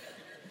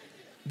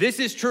this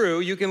is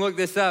true. You can look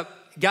this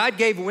up. God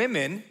gave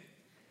women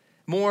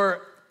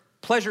more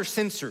pleasure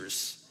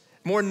sensors,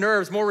 more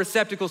nerves, more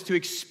receptacles to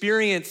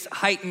experience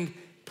heightened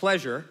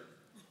pleasure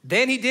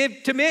than he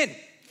did to men.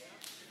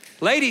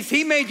 Ladies,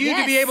 he made you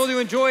to be able to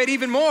enjoy it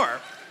even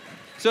more.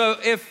 So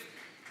if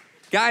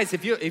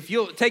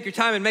you'll take your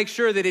time and make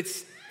sure that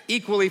it's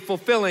equally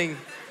fulfilling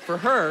for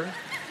her.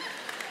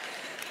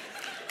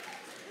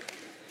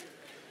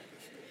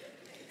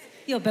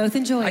 You'll both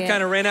enjoy it. I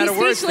kind of ran out of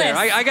words there.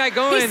 I got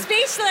going. He's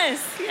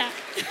speechless. Yeah.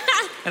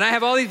 And I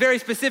have all these very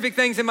specific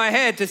things in my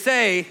head to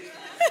say.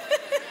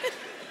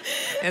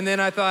 And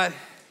then I thought,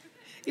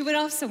 you went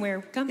off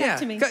somewhere. Come back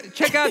to me.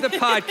 Check out the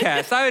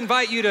podcast. I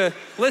invite you to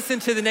listen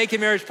to the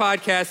Naked Marriage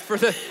podcast for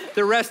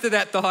the rest of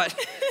that thought.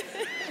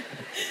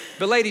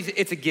 But ladies,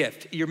 it's a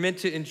gift. You're meant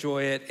to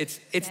enjoy it.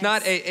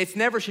 It's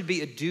never should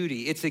be a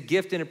duty. It's a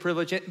gift and a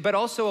privilege, but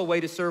also a way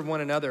to serve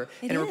one another.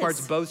 It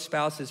requires both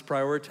spouses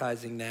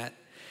prioritizing that.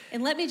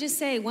 And let me just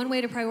say, one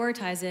way to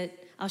prioritize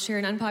it, I'll share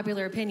an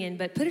unpopular opinion,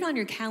 but put it on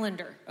your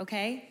calendar,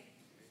 okay?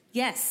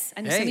 Yes.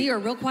 I know some of you are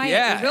real quiet.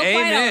 Yeah, You're real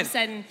quiet all of a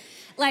sudden.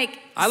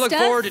 I look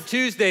forward to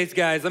Tuesdays,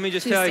 guys. Let me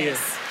just tell you.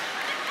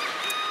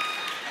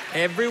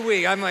 Every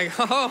week, I'm like,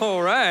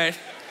 all right.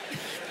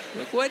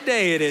 Look what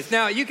day it is.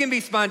 Now, you can be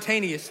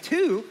spontaneous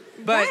too,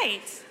 but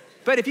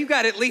if you've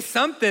got at least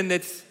something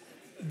that's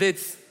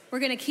we're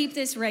gonna keep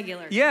this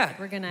regular. Yeah.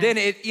 Then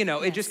it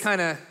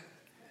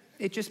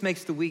it just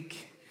makes the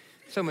week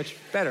so much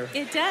better.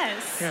 It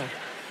does. Yeah.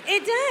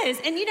 It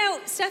does.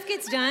 And stuff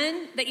gets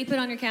done that you put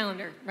on your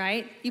calendar,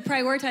 right? You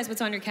prioritize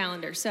what's on your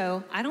calendar.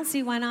 So I don't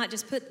see why not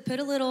just put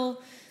a little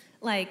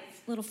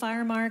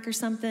fire mark or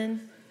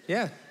something.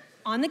 Yeah.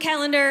 On the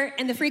calendar,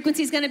 and the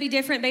frequency is going to be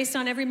different based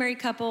on every married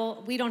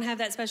couple. We don't have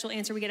that special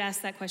answer. We get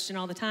asked that question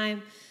all the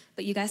time,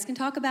 but you guys can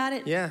talk about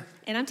it. Yeah.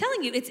 And I'm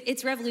telling you,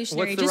 it's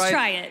revolutionary. What's the Just right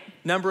try it.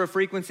 Number of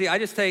frequency.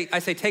 I say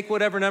take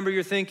whatever number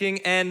you're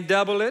thinking and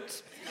double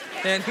it.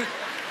 And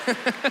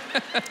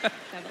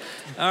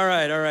all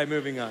right,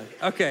 moving on.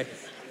 Okay.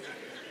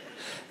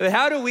 But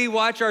how do we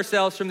watch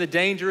ourselves from the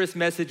dangerous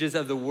messages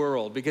of the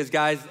world? Because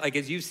guys,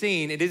 as you've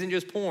seen, it isn't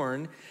just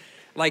porn.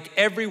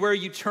 Everywhere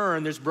you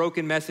turn, there's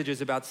broken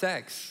messages about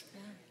sex.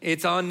 Yeah.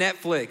 It's on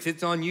Netflix,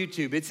 it's on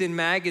YouTube, it's in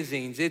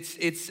magazines, it's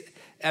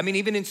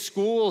even in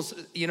schools,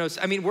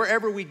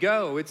 wherever we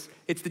go, it's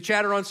the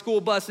chatter on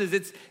school buses,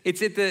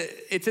 it's at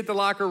the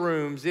locker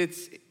rooms,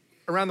 it's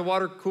around the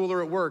water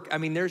cooler at work.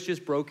 There's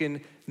just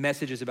broken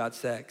messages about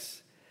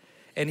sex.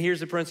 And here's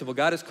the principle.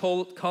 God is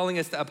calling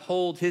us to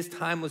uphold his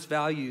timeless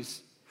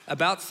values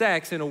about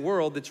sex in a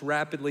world that's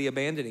rapidly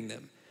abandoning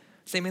them.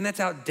 Say, man,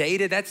 that's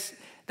outdated,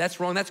 that's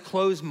wrong, that's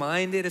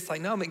closed-minded. It's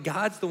no,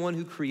 God's the one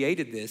who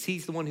created this.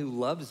 He's the one who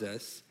loves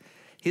us.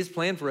 His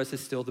plan for us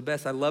is still the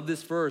best. I love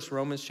this verse,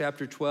 Romans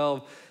chapter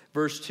 12,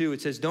 verse 2.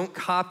 It says, don't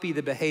copy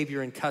the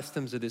behavior and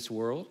customs of this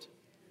world,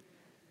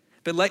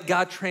 but let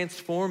God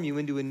transform you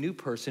into a new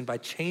person by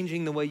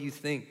changing the way you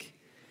think.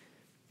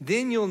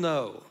 Then you'll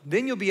know.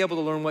 Then you'll be able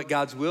to learn what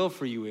God's will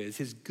for you is,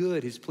 his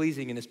good, his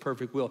pleasing, and his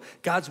perfect will.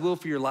 God's will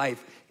for your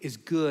life is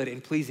good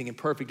and pleasing and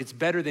perfect. It's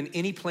better than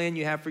any plan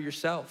you have for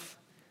yourself.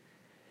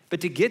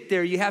 But to get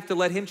there, you have to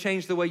let him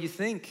change the way you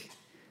think.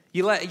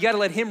 You got to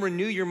let him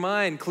renew your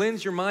mind,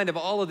 cleanse your mind of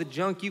all of the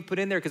junk you put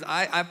in there, because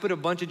I put a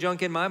bunch of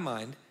junk in my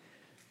mind.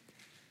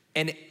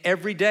 And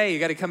every day you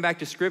got to come back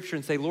to scripture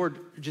and say, Lord,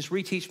 just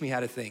reteach me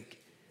how to think.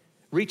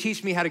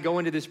 Reteach me how to go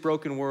into this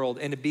broken world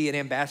and to be an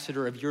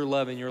ambassador of your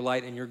love and your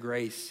light and your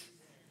grace.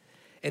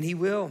 And he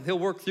will. He'll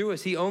work through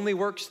us. He only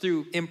works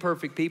through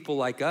imperfect people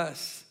like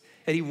us.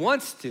 And he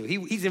wants to.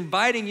 He's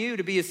inviting you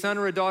to be a son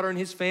or a daughter in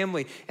his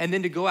family and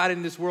then to go out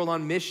in this world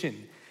on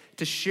mission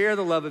to share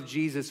the love of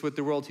Jesus with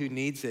the world who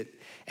needs it.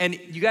 And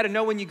you got to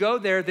know when you go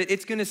there that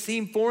it's going to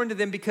seem foreign to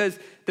them because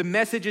the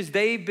messages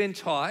they've been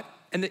taught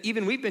and that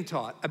even we've been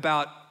taught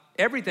about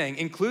everything,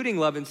 including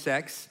love and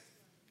sex,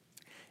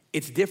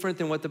 it's different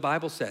than what the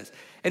Bible says.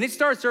 And it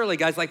starts early,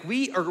 guys. Like,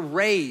 we are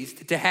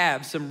raised to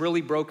have some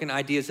really broken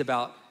ideas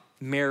about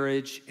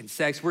marriage and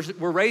sex.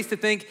 We're raised to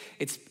think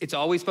it's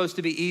always supposed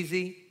to be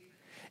easy,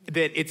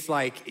 that it's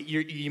like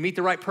you meet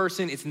the right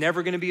person, it's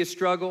never gonna be a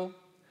struggle.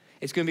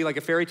 It's gonna be like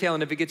a fairy tale,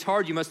 and if it gets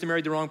hard, you must have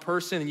married the wrong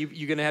person and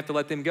you're gonna have to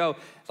let them go.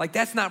 Like,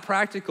 that's not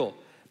practical.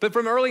 But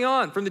from early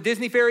on, from the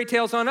Disney fairy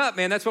tales on up,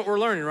 man, that's what we're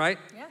learning, right?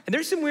 Yeah. And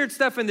there's some weird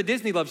stuff in the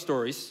Disney love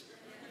stories.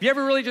 Have you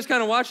ever really just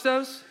kind of watched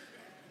those?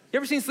 You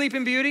ever seen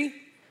Sleeping Beauty?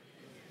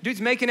 Dude's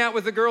making out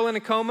with a girl in a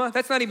coma.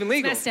 That's not even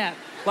legal. It's messed up.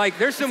 Like,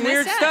 there's some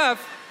weird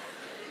stuff,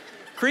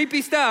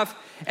 creepy stuff.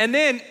 And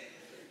then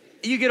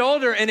you get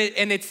older and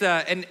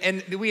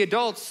we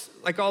adults,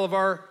 like all of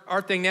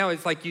our thing now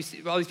is like you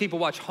see all these people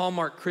watch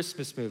Hallmark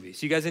Christmas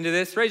movies. You guys into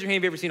this? Raise your hand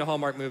if you've ever seen a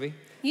Hallmark movie.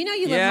 You know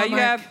you love Hallmark. Yeah,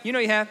 you have. You know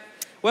you have.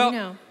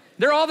 Well,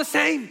 they're all the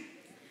same.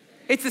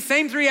 It's the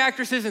same three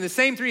actresses and the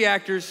same three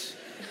actors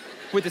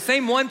with the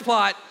same one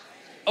plot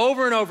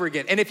over and over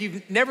again. And if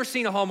you've never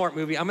seen a Hallmark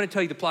movie, I'm gonna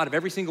tell you the plot of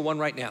every single one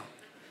right now,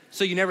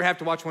 so you never have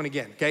to watch one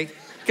again, okay?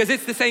 Because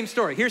it's the same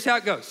story. Here's how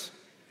it goes.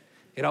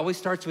 It always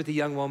starts with a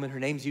young woman. Her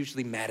name's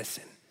usually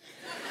Madison.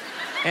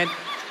 And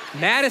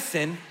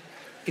Madison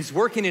is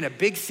working in a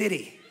big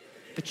city,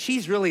 but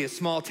she's really a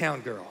small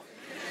town girl.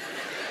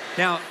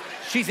 Now,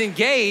 she's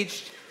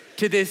engaged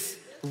to this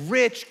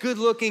rich,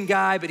 good-looking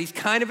guy, but he's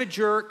kind of a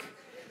jerk.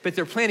 But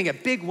they're planning a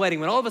big wedding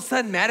when all of a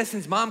sudden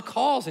Madison's mom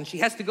calls and she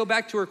has to go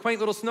back to her quaint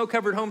little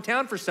snow-covered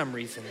hometown for some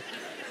reason.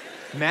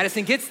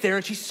 Madison gets there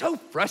and she's so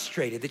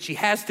frustrated that she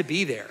has to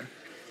be there.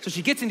 So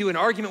she gets into an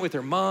argument with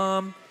her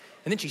mom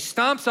and then she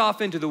stomps off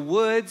into the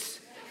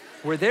woods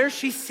where there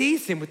she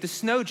sees him with the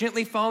snow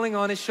gently falling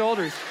on his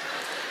shoulders.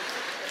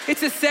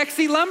 It's a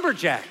sexy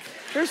lumberjack.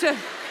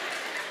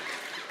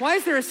 Why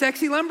is there a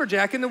sexy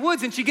lumberjack in the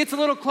woods? And she gets a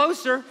little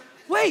closer.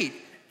 Wait,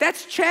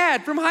 that's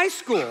Chad from high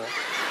school.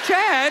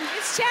 Chad?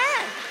 It's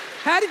Chad.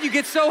 How did you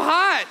get so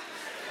hot?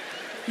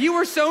 You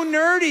were so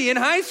nerdy in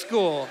high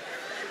school.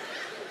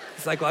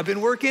 It's like, well, I've been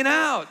working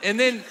out. And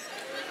then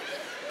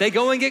they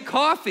go and get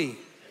coffee.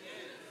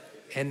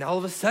 And all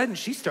of a sudden,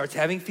 she starts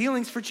having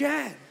feelings for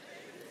Chad.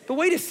 But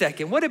wait a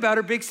second, what about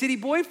her big city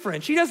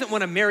boyfriend? She doesn't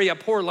want to marry a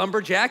poor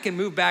lumberjack and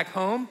move back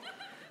home.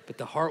 But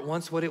the heart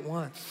wants what it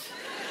wants.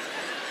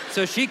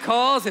 So she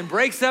calls and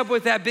breaks up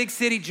with that big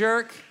city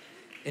jerk.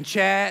 And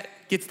Chad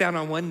gets down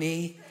on one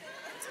knee.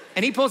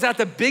 And he pulls out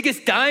the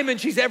biggest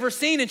diamond she's ever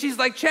seen. And she's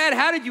like, Chad,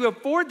 how did you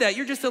afford that?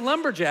 You're just a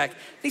lumberjack.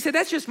 He said,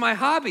 that's just my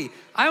hobby.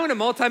 I own a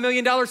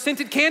multi-million-dollar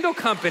scented candle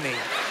company.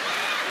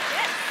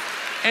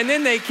 And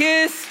then they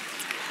kiss.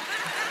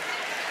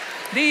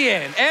 The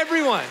end.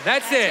 Everyone.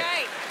 That's it.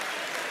 Right.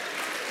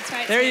 That's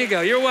right. There you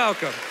go. You're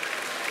welcome.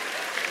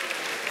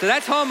 So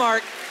that's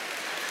Hallmark.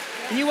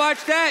 And you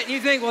watch that and you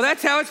think, well,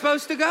 that's how it's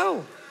supposed to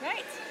go.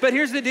 Right. But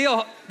here's the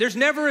deal. There's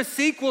never a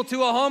sequel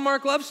to a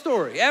Hallmark love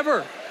story,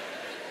 ever.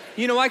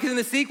 You know why? Because in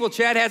the sequel,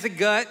 Chad has a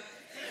gut.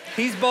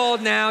 He's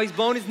bald now. He's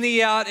blown his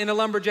knee out in a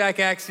lumberjack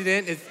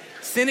accident. His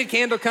scented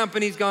candle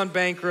company's gone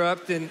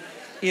bankrupt. And,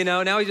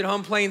 now he's at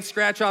home playing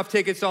scratch-off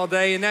tickets all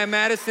day. And that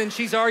Madison,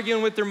 she's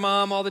arguing with their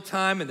mom all the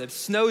time. And the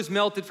snow's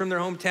melted from their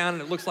hometown.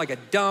 And it looks like a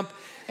dump.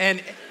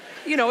 And,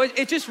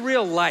 it's just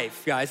real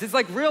life, guys. It's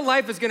like real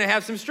life is going to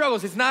have some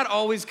struggles. It's not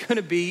always going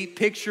to be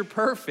picture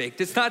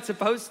perfect. It's not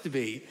supposed to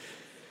be.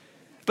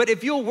 But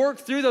if you'll work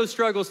through those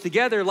struggles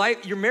together,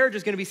 your marriage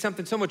is going to be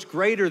something so much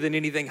greater than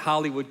anything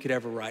Hollywood could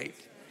ever write.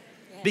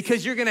 Yes.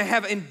 Because you're going to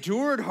have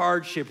endured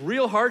hardship,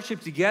 real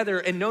hardship together,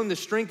 and known the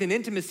strength and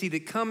intimacy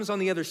that comes on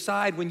the other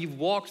side when you've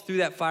walked through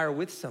that fire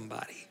with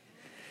somebody.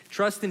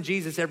 Trust in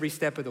Jesus every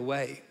step of the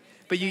way.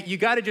 But you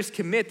got to just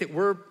commit that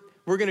we're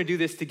going to do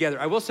this together.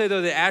 I will say,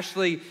 though, that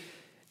Ashley,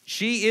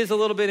 she is a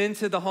little bit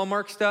into the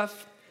Hallmark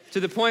stuff, to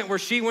the point where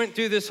she went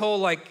through this whole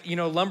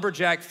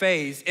lumberjack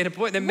phase at a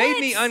point that made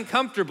me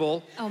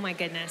uncomfortable. Oh my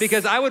goodness.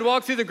 Because I would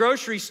walk through the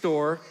grocery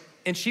store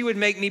and she would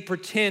make me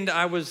pretend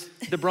I was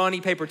the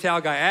brawny paper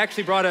towel guy. I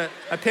actually brought a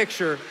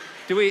picture.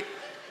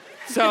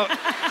 So,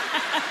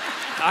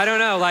 I don't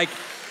know, like.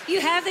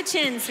 You have the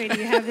chin, sweetie,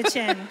 you have the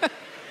chin.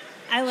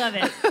 I love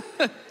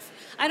it.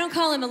 I don't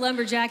call him a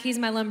lumberjack, he's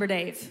my lumber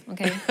Dave,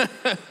 okay?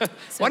 Why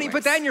don't you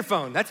put that in your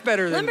phone? That's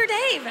better than. Lumber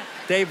Dave.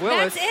 Dave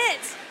Willis. That's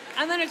it.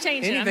 I'm gonna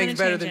change it. Anything's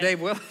better than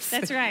Dave Willis.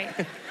 That's right.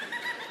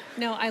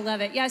 No, I love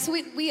it. Yeah, so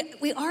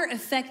we are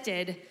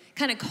affected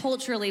kind of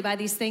culturally by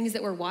these things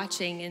that we're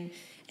watching,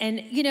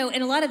 and you know,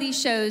 and a lot of these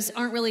shows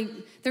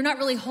they're not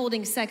really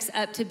holding sex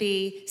up to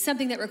be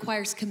something that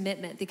requires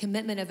commitment, the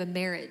commitment of a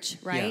marriage,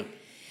 right? Yeah.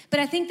 But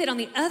I think that on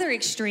the other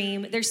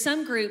extreme, there's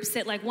some groups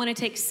that like want to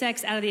take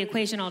sex out of the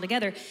equation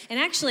altogether. And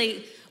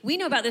actually, we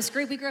know about this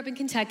group. We grew up in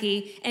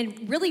Kentucky,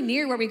 and really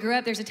near where we grew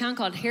up, there's a town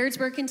called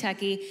Harrodsburg,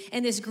 Kentucky,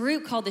 and this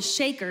group called the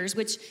Shakers,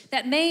 which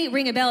that may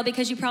ring a bell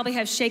because you probably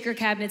have shaker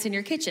cabinets in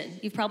your kitchen.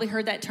 You've probably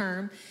heard that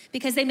term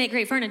because they make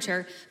great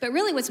furniture. But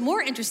really what's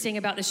more interesting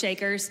about the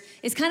Shakers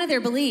is kind of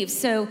their beliefs.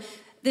 So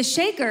the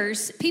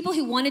Shakers, people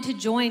who wanted to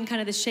join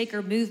kind of the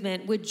Shaker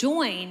movement would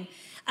join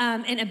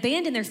and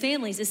abandon their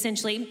families,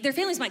 essentially. Their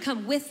families might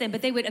come with them,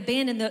 but they would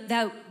abandon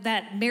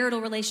that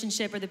marital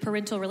relationship or the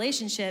parental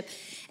relationship.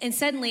 And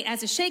suddenly,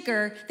 as a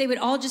Shaker, they would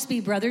all just be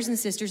brothers and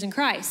sisters in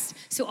Christ.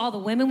 So all the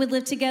women would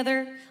live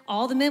together,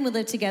 all the men would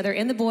live together,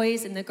 and the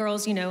boys and the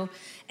girls, you know,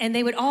 and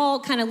they would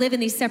all kind of live in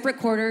these separate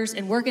quarters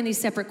and work in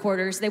these separate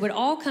quarters. They would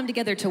all come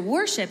together to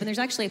worship, and there's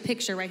actually a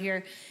picture right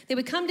here. They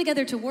would come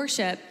together to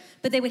worship,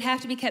 but they would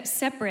have to be kept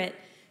separate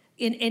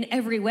in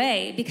every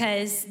way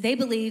because they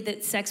believed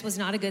that sex was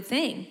not a good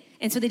thing.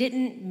 And so they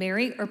didn't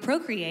marry or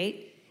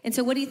procreate. And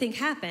so what do you think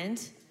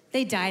happened?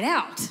 They died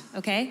out,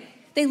 okay?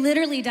 They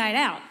literally died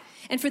out.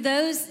 And for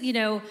those, you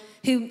know,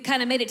 who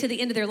kind of made it to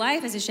the end of their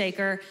life as a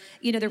Shaker,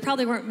 you know, there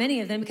probably weren't many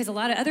of them because a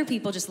lot of other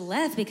people just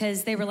left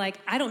because they were like,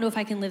 I don't know if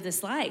I can live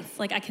this life.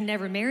 Like, I can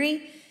never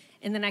marry,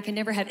 and then I can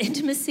never have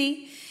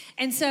intimacy.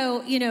 And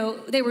so, you know,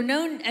 they were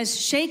known as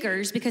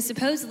Shakers because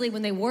supposedly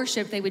when they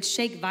worshiped, they would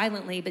shake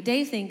violently. But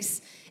Dave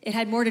thinks it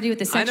had more to do with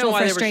the sexual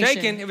frustration. I know why they were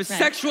shaking. It was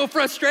sexual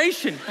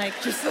frustration. Like,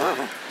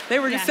 they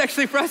were just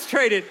sexually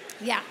frustrated.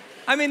 Yeah.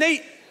 I mean,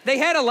 they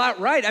had a lot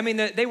right. I mean,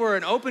 they were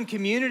an open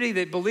community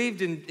that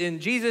believed in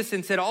Jesus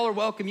and said, all are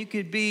welcome. You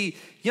could be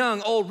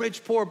young, old,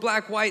 rich, poor,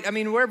 black, white. I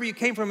mean, wherever you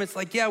came from, it's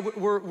like, yeah,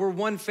 we're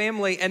one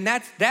family. And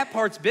that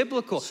part's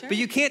biblical. Sure. But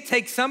you can't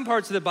take some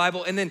parts of the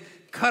Bible and then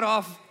cut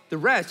off the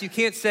rest. You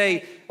can't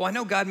say, well, I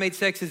know God made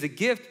sex as a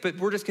gift, but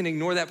we're just going to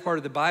ignore that part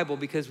of the Bible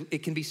because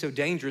it can be so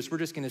dangerous. We're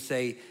just going to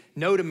say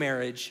no to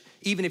marriage,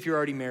 even if you're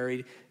already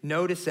married,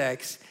 no to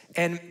sex.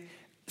 And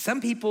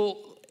some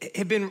people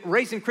have been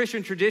raised in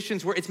Christian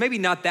traditions where it's maybe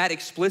not that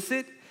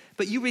explicit,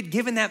 but you would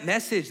given that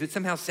message that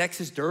somehow sex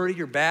is dirty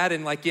or bad,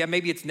 and like, yeah,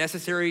 maybe it's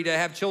necessary to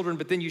have children,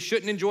 but then you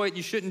shouldn't enjoy it,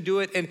 you shouldn't do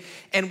it,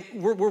 and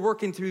we're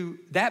working through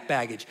that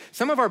baggage.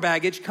 Some of our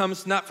baggage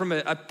comes not from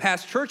a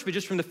past church, but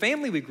just from the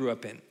family we grew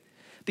up in.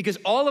 Because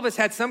all of us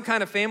had some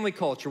kind of family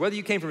culture, whether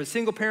you came from a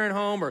single parent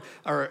home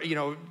or you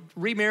know,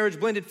 remarriage,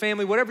 blended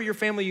family, whatever your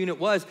family unit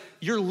was,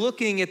 you're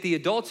looking at the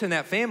adults in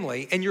that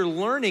family and you're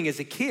learning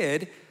as a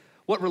kid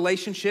what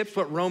relationships,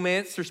 what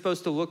romance are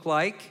supposed to look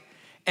like.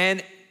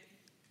 And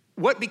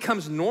what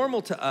becomes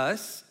normal to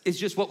us is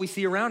just what we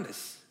see around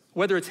us,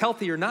 whether it's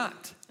healthy or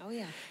not. Oh,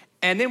 yeah.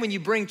 And then when you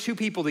bring two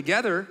people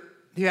together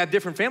who have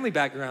different family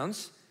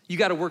backgrounds, you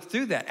got to work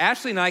through that.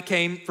 Ashley and I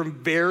came from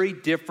very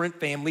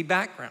different family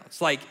backgrounds,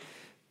 like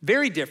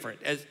very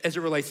different as it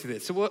relates to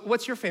this. So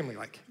what's your family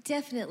like?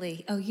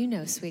 Definitely. Oh, you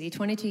know, sweetie,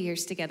 22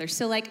 years together.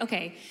 So like,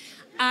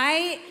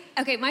 my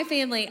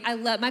family,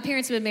 my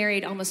parents have been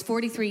married almost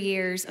 43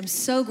 years. I'm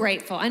so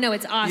grateful. I know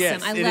it's awesome.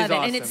 Yes, I love it.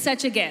 Awesome. And it's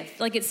such a gift.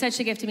 Like, it's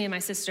such a gift to me and my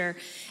sister.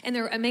 And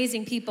they're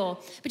amazing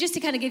people. But just to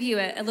kind of give you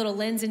a little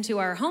lens into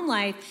our home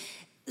life,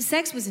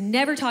 sex was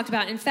never talked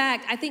about. In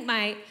fact, I think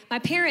my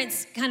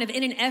parents, kind of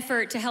in an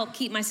effort to help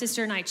keep my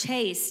sister and I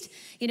chaste,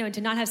 you know, and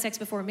to not have sex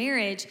before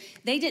marriage,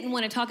 they didn't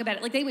want to talk about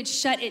it. Like, they would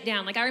shut it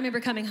down. Like, I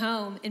remember coming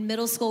home in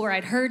middle school where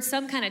I'd heard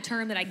some kind of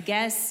term that I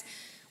guess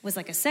was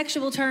like a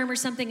sexual term or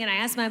something, and I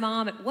asked my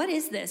mom, what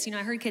is this? You know,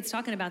 I heard kids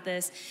talking about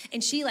this,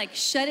 and she like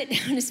shut it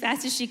down as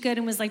fast as she could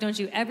and was like, don't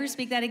you ever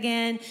speak that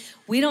again.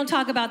 We don't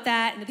talk about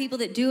that, and the people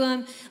that do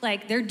them,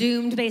 like, they're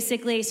doomed,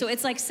 basically. So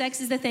it's like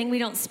sex is the thing we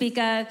don't speak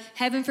of.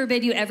 Heaven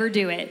forbid you ever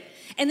do it.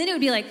 And then it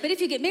would be like, but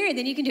if you get married,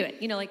 then you can do it.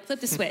 You know, like,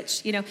 flip the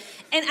switch, you know.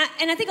 And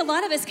I think a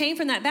lot of us came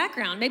from that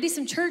background. Maybe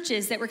some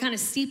churches that were kind of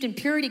steeped in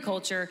purity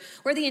culture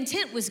where the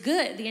intent was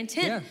good. The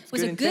intent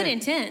was a good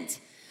intent.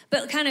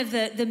 But kind of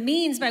the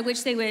means by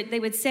which they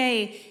would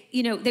say,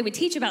 you know, they would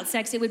teach about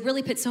sex, it would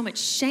really put so much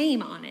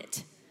shame on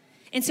it.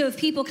 And so if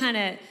people kind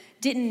of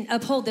didn't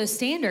uphold those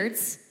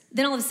standards,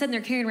 then all of a sudden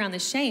they're carrying around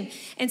this shame.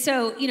 And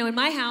so, you know, in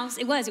my house,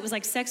 it was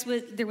like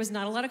there was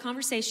not a lot of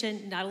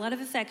conversation, not a lot of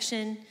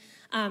affection.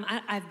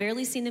 I've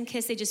barely seen them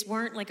kiss. They just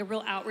weren't like a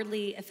real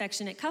outwardly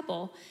affectionate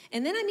couple.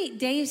 And then I meet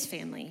Dave's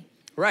family.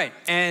 Right,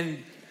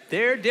 and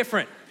they're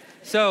different.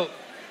 So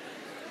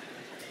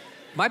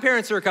my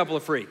parents are a couple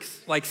of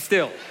freaks, like,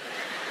 still.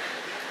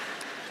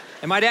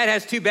 And my dad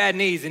has 2 bad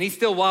knees, and he's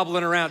still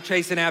wobbling around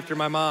chasing after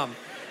my mom.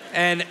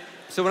 And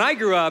so when I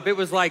grew up, it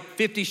was like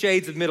 50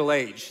 Shades of middle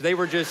age. They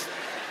were just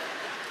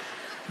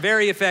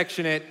very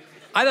affectionate.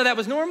 I thought that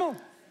was normal.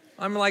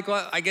 I'm like,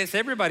 well, I guess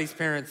everybody's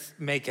parents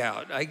make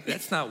out.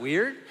 That's not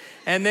weird.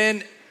 And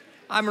then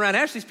I'm around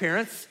Ashley's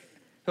parents,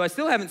 who I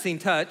still haven't seen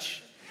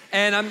touch.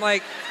 And I'm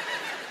like,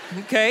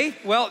 okay,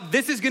 well,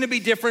 this is gonna be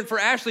different for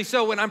Ashley.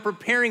 So when I'm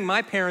preparing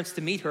my parents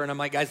to meet her, and I'm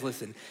like, guys,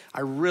 listen,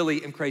 I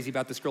really am crazy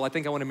about this girl. I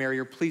think I wanna marry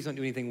her. Please don't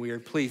do anything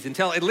weird, please.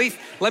 Until at least,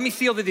 let me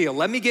seal the deal.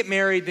 Let me get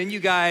married, then you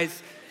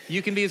guys,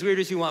 you can be as weird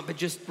as you want, but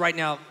just right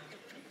now,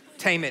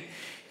 tame it.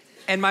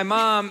 And my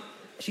mom,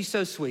 she's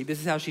so sweet. This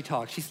is how she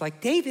talks. She's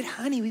like, David,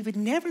 honey, we would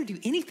never do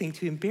anything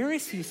to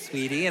embarrass you,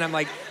 sweetie. And I'm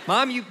like,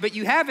 Mom, but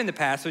you have in the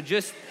past, so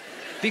just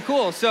be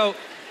cool. So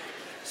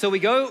we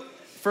go.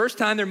 First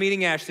time they're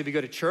meeting Ashley, we go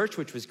to church,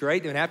 which was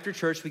great. Then after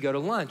church, we go to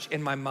lunch.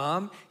 And my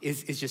mom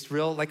is just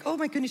real like, oh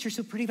my goodness, you're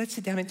so pretty. Let's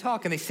sit down and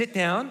talk. And they sit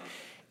down.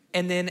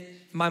 And then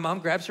my mom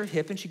grabs her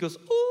hip and she goes,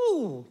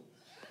 ooh,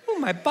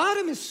 my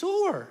bottom is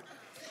sore.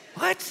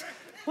 What?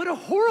 What a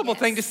horrible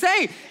thing to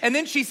say. And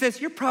then she says,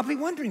 you're probably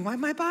wondering why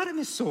my bottom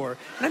is sore.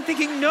 And I'm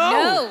thinking,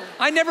 no,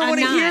 I never want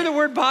to hear the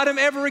word bottom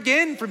ever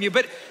again from you.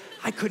 But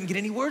I couldn't get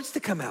any words to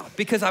come out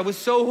because I was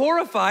so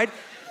horrified.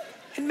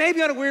 And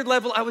maybe on a weird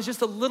level, I was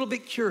just a little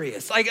bit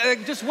curious. Like,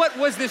 just what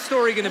was this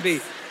story gonna be?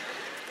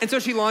 And so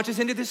she launches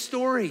into this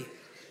story.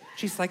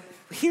 She's like,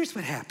 here's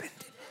what happened.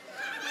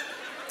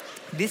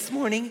 This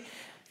morning,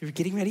 we were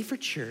getting ready for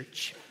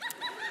church,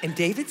 and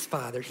David's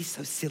father, he's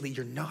so silly,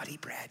 you're naughty,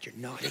 Brad, you're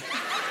naughty.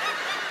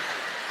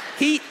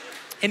 She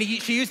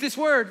used this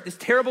word, this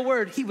terrible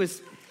word, he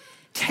was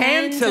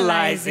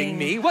tantalizing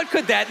me. What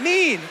could that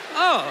mean?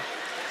 Oh,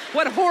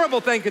 what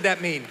horrible thing could that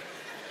mean?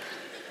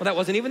 Well, that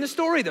wasn't even the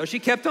story, though. She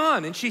kept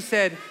on, and she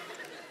said,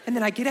 and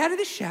then I get out of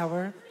the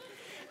shower,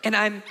 and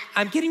I'm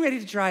getting ready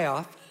to dry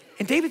off,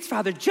 and David's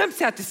father jumps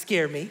out to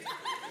scare me,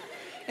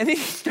 and then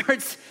he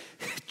starts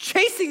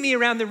chasing me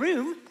around the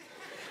room,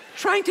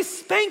 trying to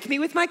spank me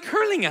with my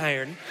curling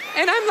iron.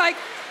 And I'm like,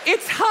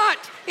 it's hot,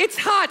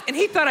 and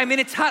he thought I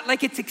meant it's hot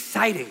like it's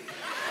exciting.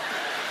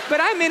 But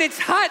I meant it's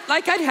hot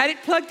like I'd had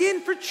it plugged in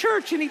for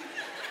church, and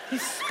he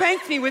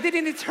spanked me with it,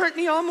 and it's hurt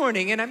me all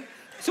morning, and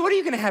so what are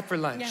you gonna have for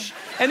lunch?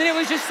 Yeah. And then it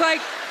was just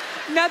like,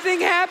 nothing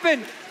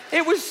happened.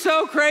 It was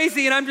so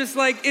crazy, and I'm just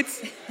like,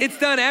 it's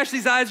done.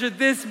 Ashley's eyes are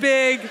this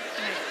big.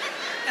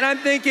 And I'm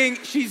thinking,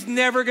 she's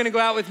never gonna go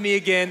out with me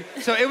again.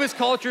 So it was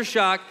culture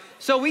shock.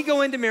 So we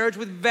go into marriage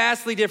with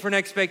vastly different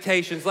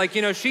expectations. Like,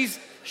 she's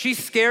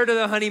scared of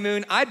the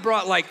honeymoon. I'd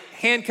brought like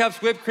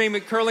handcuffs, whipped cream,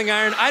 and curling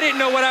iron. I didn't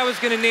know what I was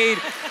gonna need.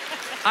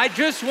 I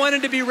just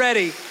wanted to be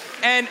ready.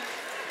 And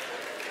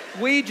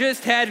we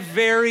just had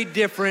very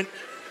different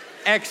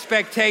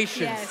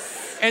expectations.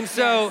 Yes. And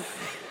so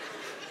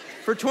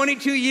for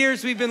 22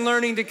 years, we've been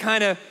learning to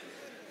kind of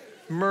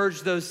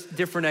merge those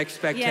different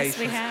expectations. Yes,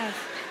 we have.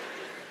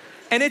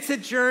 And it's a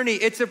journey.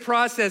 It's a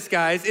process,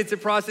 guys. It's a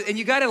process. And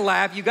you got to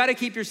laugh. You got to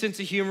keep your sense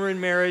of humor in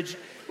marriage.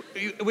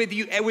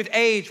 With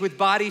age, with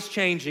bodies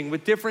changing,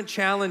 with different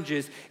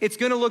challenges, it's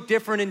going to look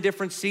different in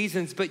different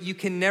seasons, but you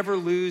can never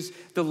lose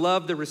the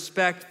love, the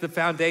respect, the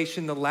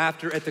foundation, the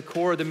laughter at the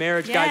core of the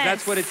marriage,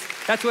 guys.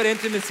 That's what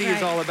intimacy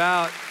is all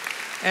about.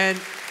 And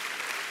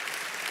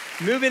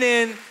moving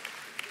in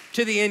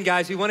to the end,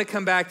 guys, we want to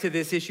come back to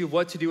this issue of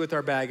what to do with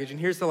our baggage. And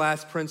here's the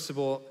last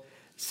principle.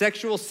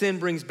 Sexual sin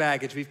brings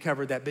baggage. We've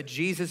covered that. But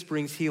Jesus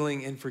brings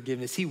healing and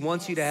forgiveness. He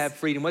wants you to have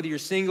freedom. Whether you're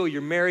single,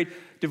 you're married,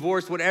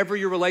 divorced, whatever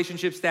your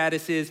relationship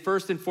status is,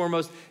 first and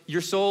foremost,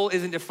 your soul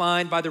isn't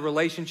defined by the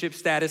relationship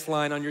status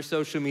line on your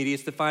social media.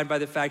 It's defined by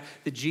the fact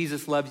that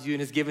Jesus loves you and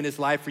has given his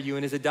life for you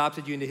and has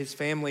adopted you into his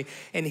family.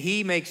 And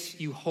he makes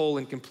you whole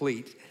and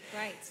complete.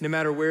 Right. No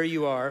matter where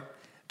you are.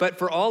 But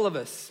for all of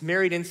us,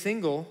 married and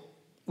single,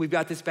 we've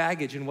got this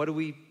baggage, and what do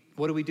we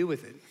do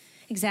with it?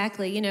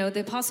 Exactly.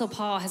 The Apostle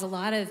Paul has a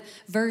lot of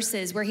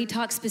verses where he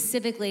talks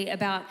specifically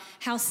about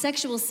how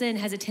sexual sin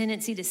has a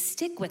tendency to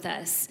stick with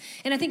us.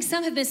 And I think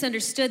some have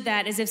misunderstood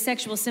that as if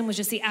sexual sin was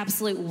just the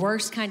absolute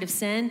worst kind of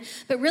sin.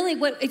 But really,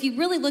 if you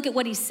really look at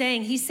what he's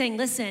saying,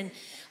 listen,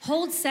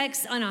 hold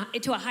sex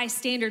to a high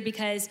standard,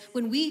 because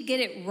when we get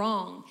it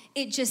wrong,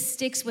 it just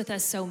sticks with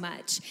us so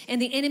much. And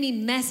the enemy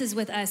messes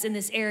with us in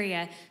this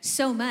area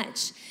so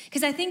much.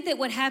 Because I think that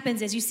what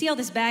happens is you see all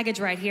this baggage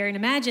right here, and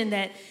imagine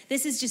that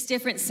this is just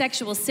different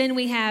sexual sin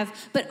we have,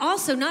 but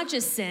also not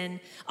just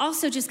sin,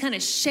 also just kind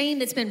of shame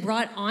that's been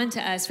brought onto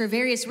us for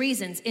various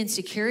reasons.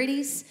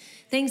 Insecurities,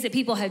 things that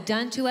people have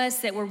done to us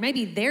that were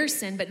maybe their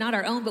sin, but not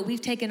our own, but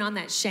we've taken on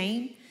that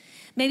shame.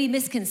 Maybe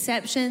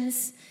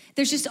misconceptions.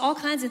 There's just all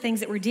kinds of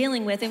things that we're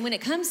dealing with. And when it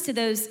comes to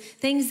those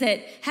things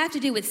that have to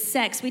do with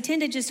sex, we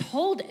tend to just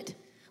hold it.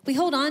 We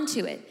hold on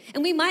to it.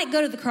 And we might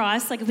go to the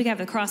cross, like if we have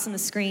the cross on the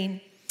screen.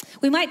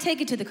 We might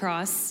take it to the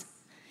cross,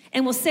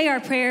 and we'll say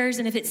our prayers.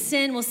 And if it's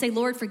sin, we'll say,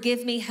 Lord,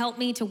 forgive me. Help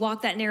me to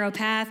walk that narrow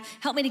path.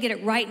 Help me to get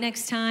it right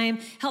next time.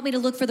 Help me to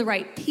look for the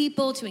right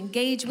people to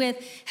engage with.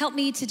 Help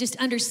me to just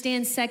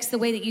understand sex the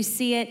way that you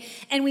see it.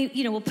 And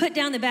we'll put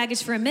down the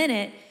baggage for a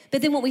minute.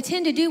 But then what we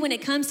tend to do when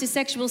it comes to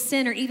sexual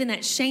sin or even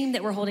that shame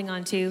that we're holding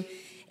on to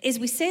is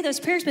we say those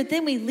prayers, but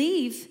then we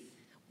leave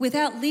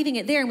without leaving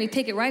it there, and we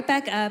pick it right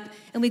back up,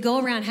 and we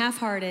go around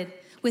half-hearted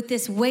with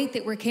this weight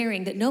that we're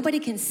carrying that nobody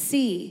can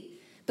see,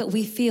 but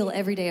we feel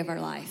every day of our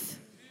life.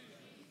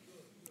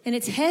 And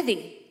it's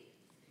heavy.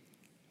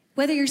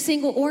 Whether you're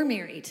single or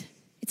married,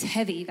 it's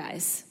heavy, you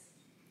guys.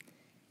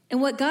 And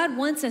what God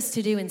wants us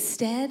to do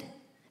instead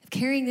of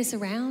carrying this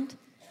around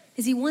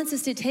is he wants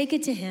us to take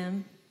it to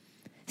him,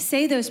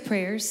 say those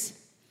prayers,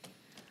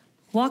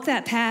 walk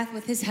that path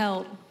with his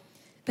help,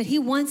 but he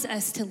wants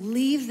us to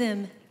leave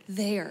them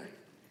there.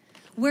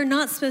 We're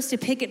not supposed to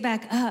pick it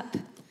back up.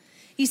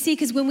 You see,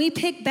 because when we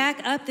pick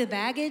back up the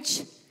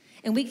baggage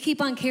and we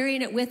keep on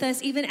carrying it with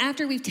us, even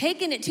after we've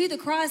taken it to the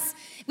cross,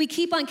 we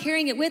keep on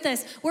carrying it with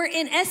us. We're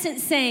in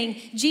essence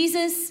saying,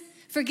 Jesus,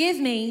 forgive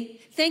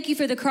me. Thank you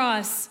for the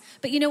cross.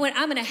 But you know what?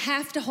 I'm going to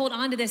have to hold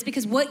on to this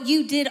because what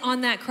you did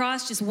on that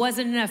cross just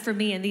wasn't enough for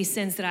me and these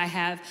sins that I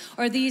have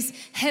or these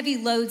heavy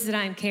loads that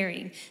I'm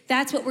carrying.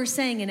 That's what we're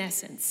saying in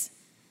essence.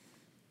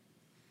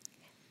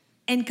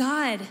 And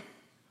God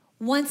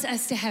wants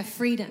us to have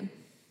freedom.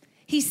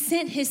 He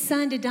sent his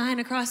son to die on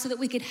a cross so that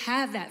we could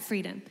have that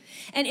freedom.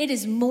 And it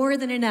is more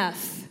than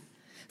enough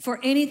for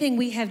anything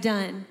we have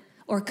done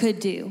or could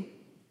do.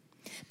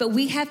 But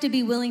we have to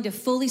be willing to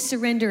fully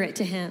surrender it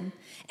to him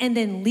and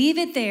then leave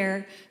it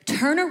there,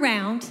 turn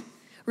around,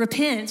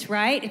 repent,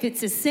 right? If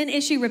it's a sin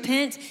issue,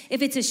 repent.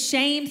 If it's a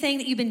shame thing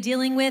that you've been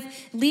dealing with,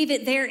 leave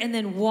it there and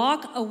then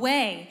walk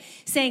away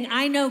saying,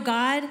 I know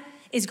God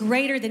is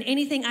greater than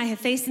anything I have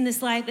faced in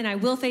this life and I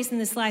will face in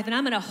this life. And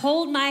I'm going to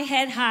hold my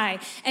head high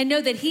and know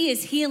that he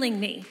is healing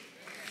me.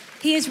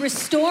 He is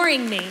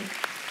restoring me.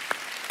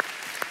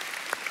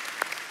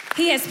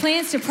 He has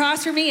plans to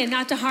prosper me and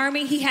not to harm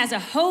me. He has a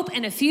hope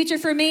and a future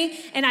for me.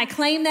 And I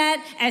claim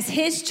that as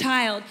his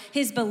child,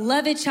 his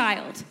beloved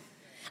child.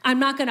 I'm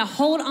not going to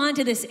hold on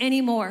to this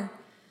anymore.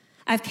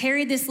 I've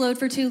carried this load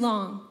for too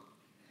long.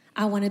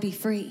 I want to be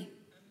free.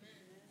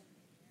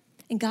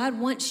 And God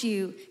wants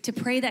you to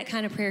pray that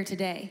kind of prayer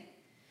today.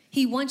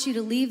 He wants you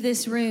to leave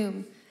this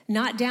room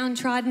not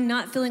downtrodden,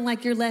 not feeling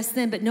like you're less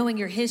than, but knowing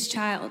you're his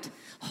child.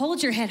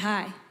 Hold your head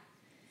high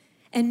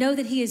and know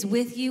that he is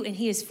with you and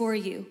he is for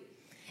you.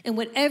 And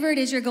whatever it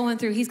is you're going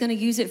through, he's going to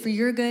use it for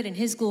your good and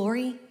his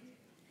glory.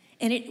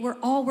 And we're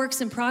all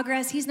works in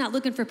progress. He's not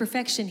looking for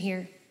perfection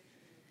here,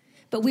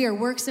 but we are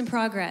works in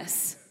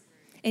progress.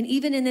 And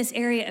even in this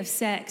area of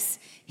sex,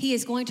 he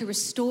is going to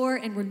restore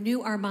and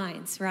renew our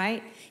minds,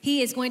 right?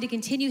 He is going to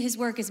continue his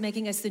work as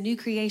making us the new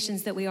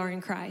creations that we are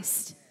in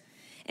Christ.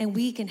 And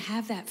we can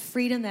have that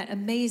freedom, that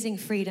amazing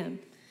freedom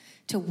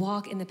to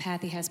walk in the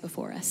path he has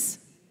before us.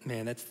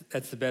 Man,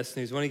 that's the best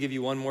news. I want to give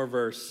you one more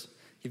verse.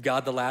 Give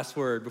God the last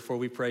word before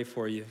we pray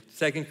for you.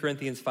 2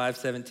 Corinthians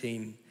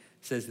 5:17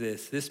 says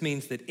this. This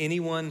means that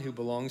anyone who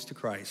belongs to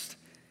Christ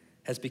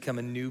has become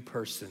a new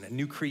person, a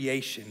new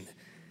creation.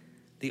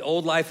 The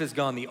old life is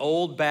gone. The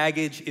old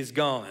baggage is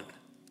gone.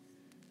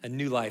 A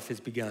new life has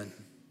begun.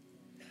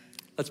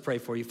 Let's pray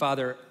for you.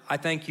 Father, I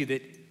thank you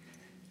that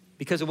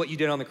because of what you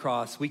did on the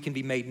cross, we can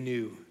be made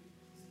new.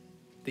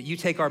 That you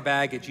take our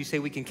baggage. You say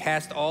we can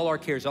cast all our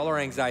cares, all our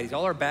anxieties,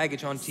 all our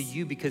baggage onto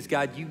you because,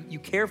 God, you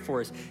care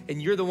for us.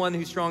 And you're the one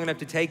who's strong enough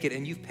to take it,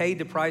 and you've paid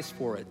the price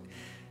for it.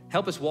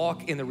 Help us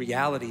walk in the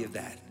reality of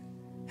that.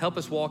 Help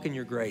us walk in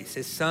your grace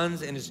as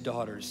sons and as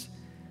daughters.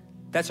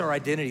 That's our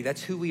identity.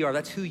 That's who we are.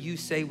 That's who you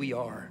say we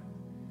are.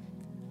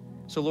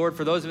 So, Lord,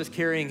 for those of us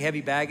carrying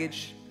heavy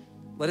baggage,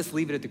 let us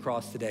leave it at the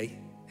cross today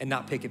and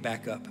not pick it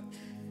back up.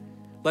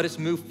 Let us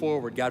move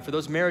forward, God. For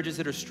those marriages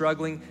that are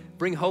struggling,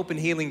 bring hope and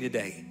healing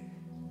today.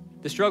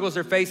 The struggles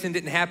they're facing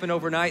didn't happen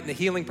overnight, and the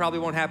healing probably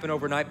won't happen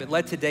overnight, but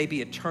let today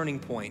be a turning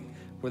point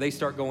where they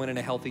start going in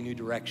a healthy new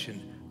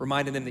direction,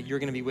 reminding them that you're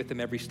gonna be with them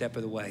every step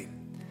of the way.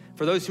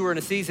 For those who are in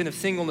a season of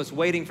singleness,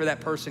 waiting for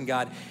that person,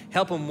 God,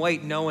 help them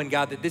wait, knowing,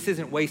 God, that this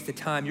isn't wasted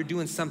time. You're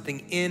doing something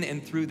in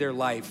and through their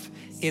life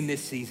in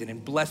this season,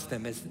 and bless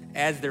them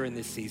as they're in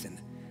this season.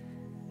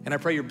 And I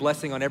pray your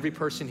blessing on every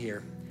person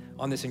here,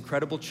 on this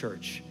incredible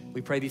church.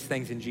 We pray these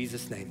things in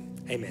Jesus' name.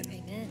 Amen.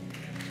 Amen.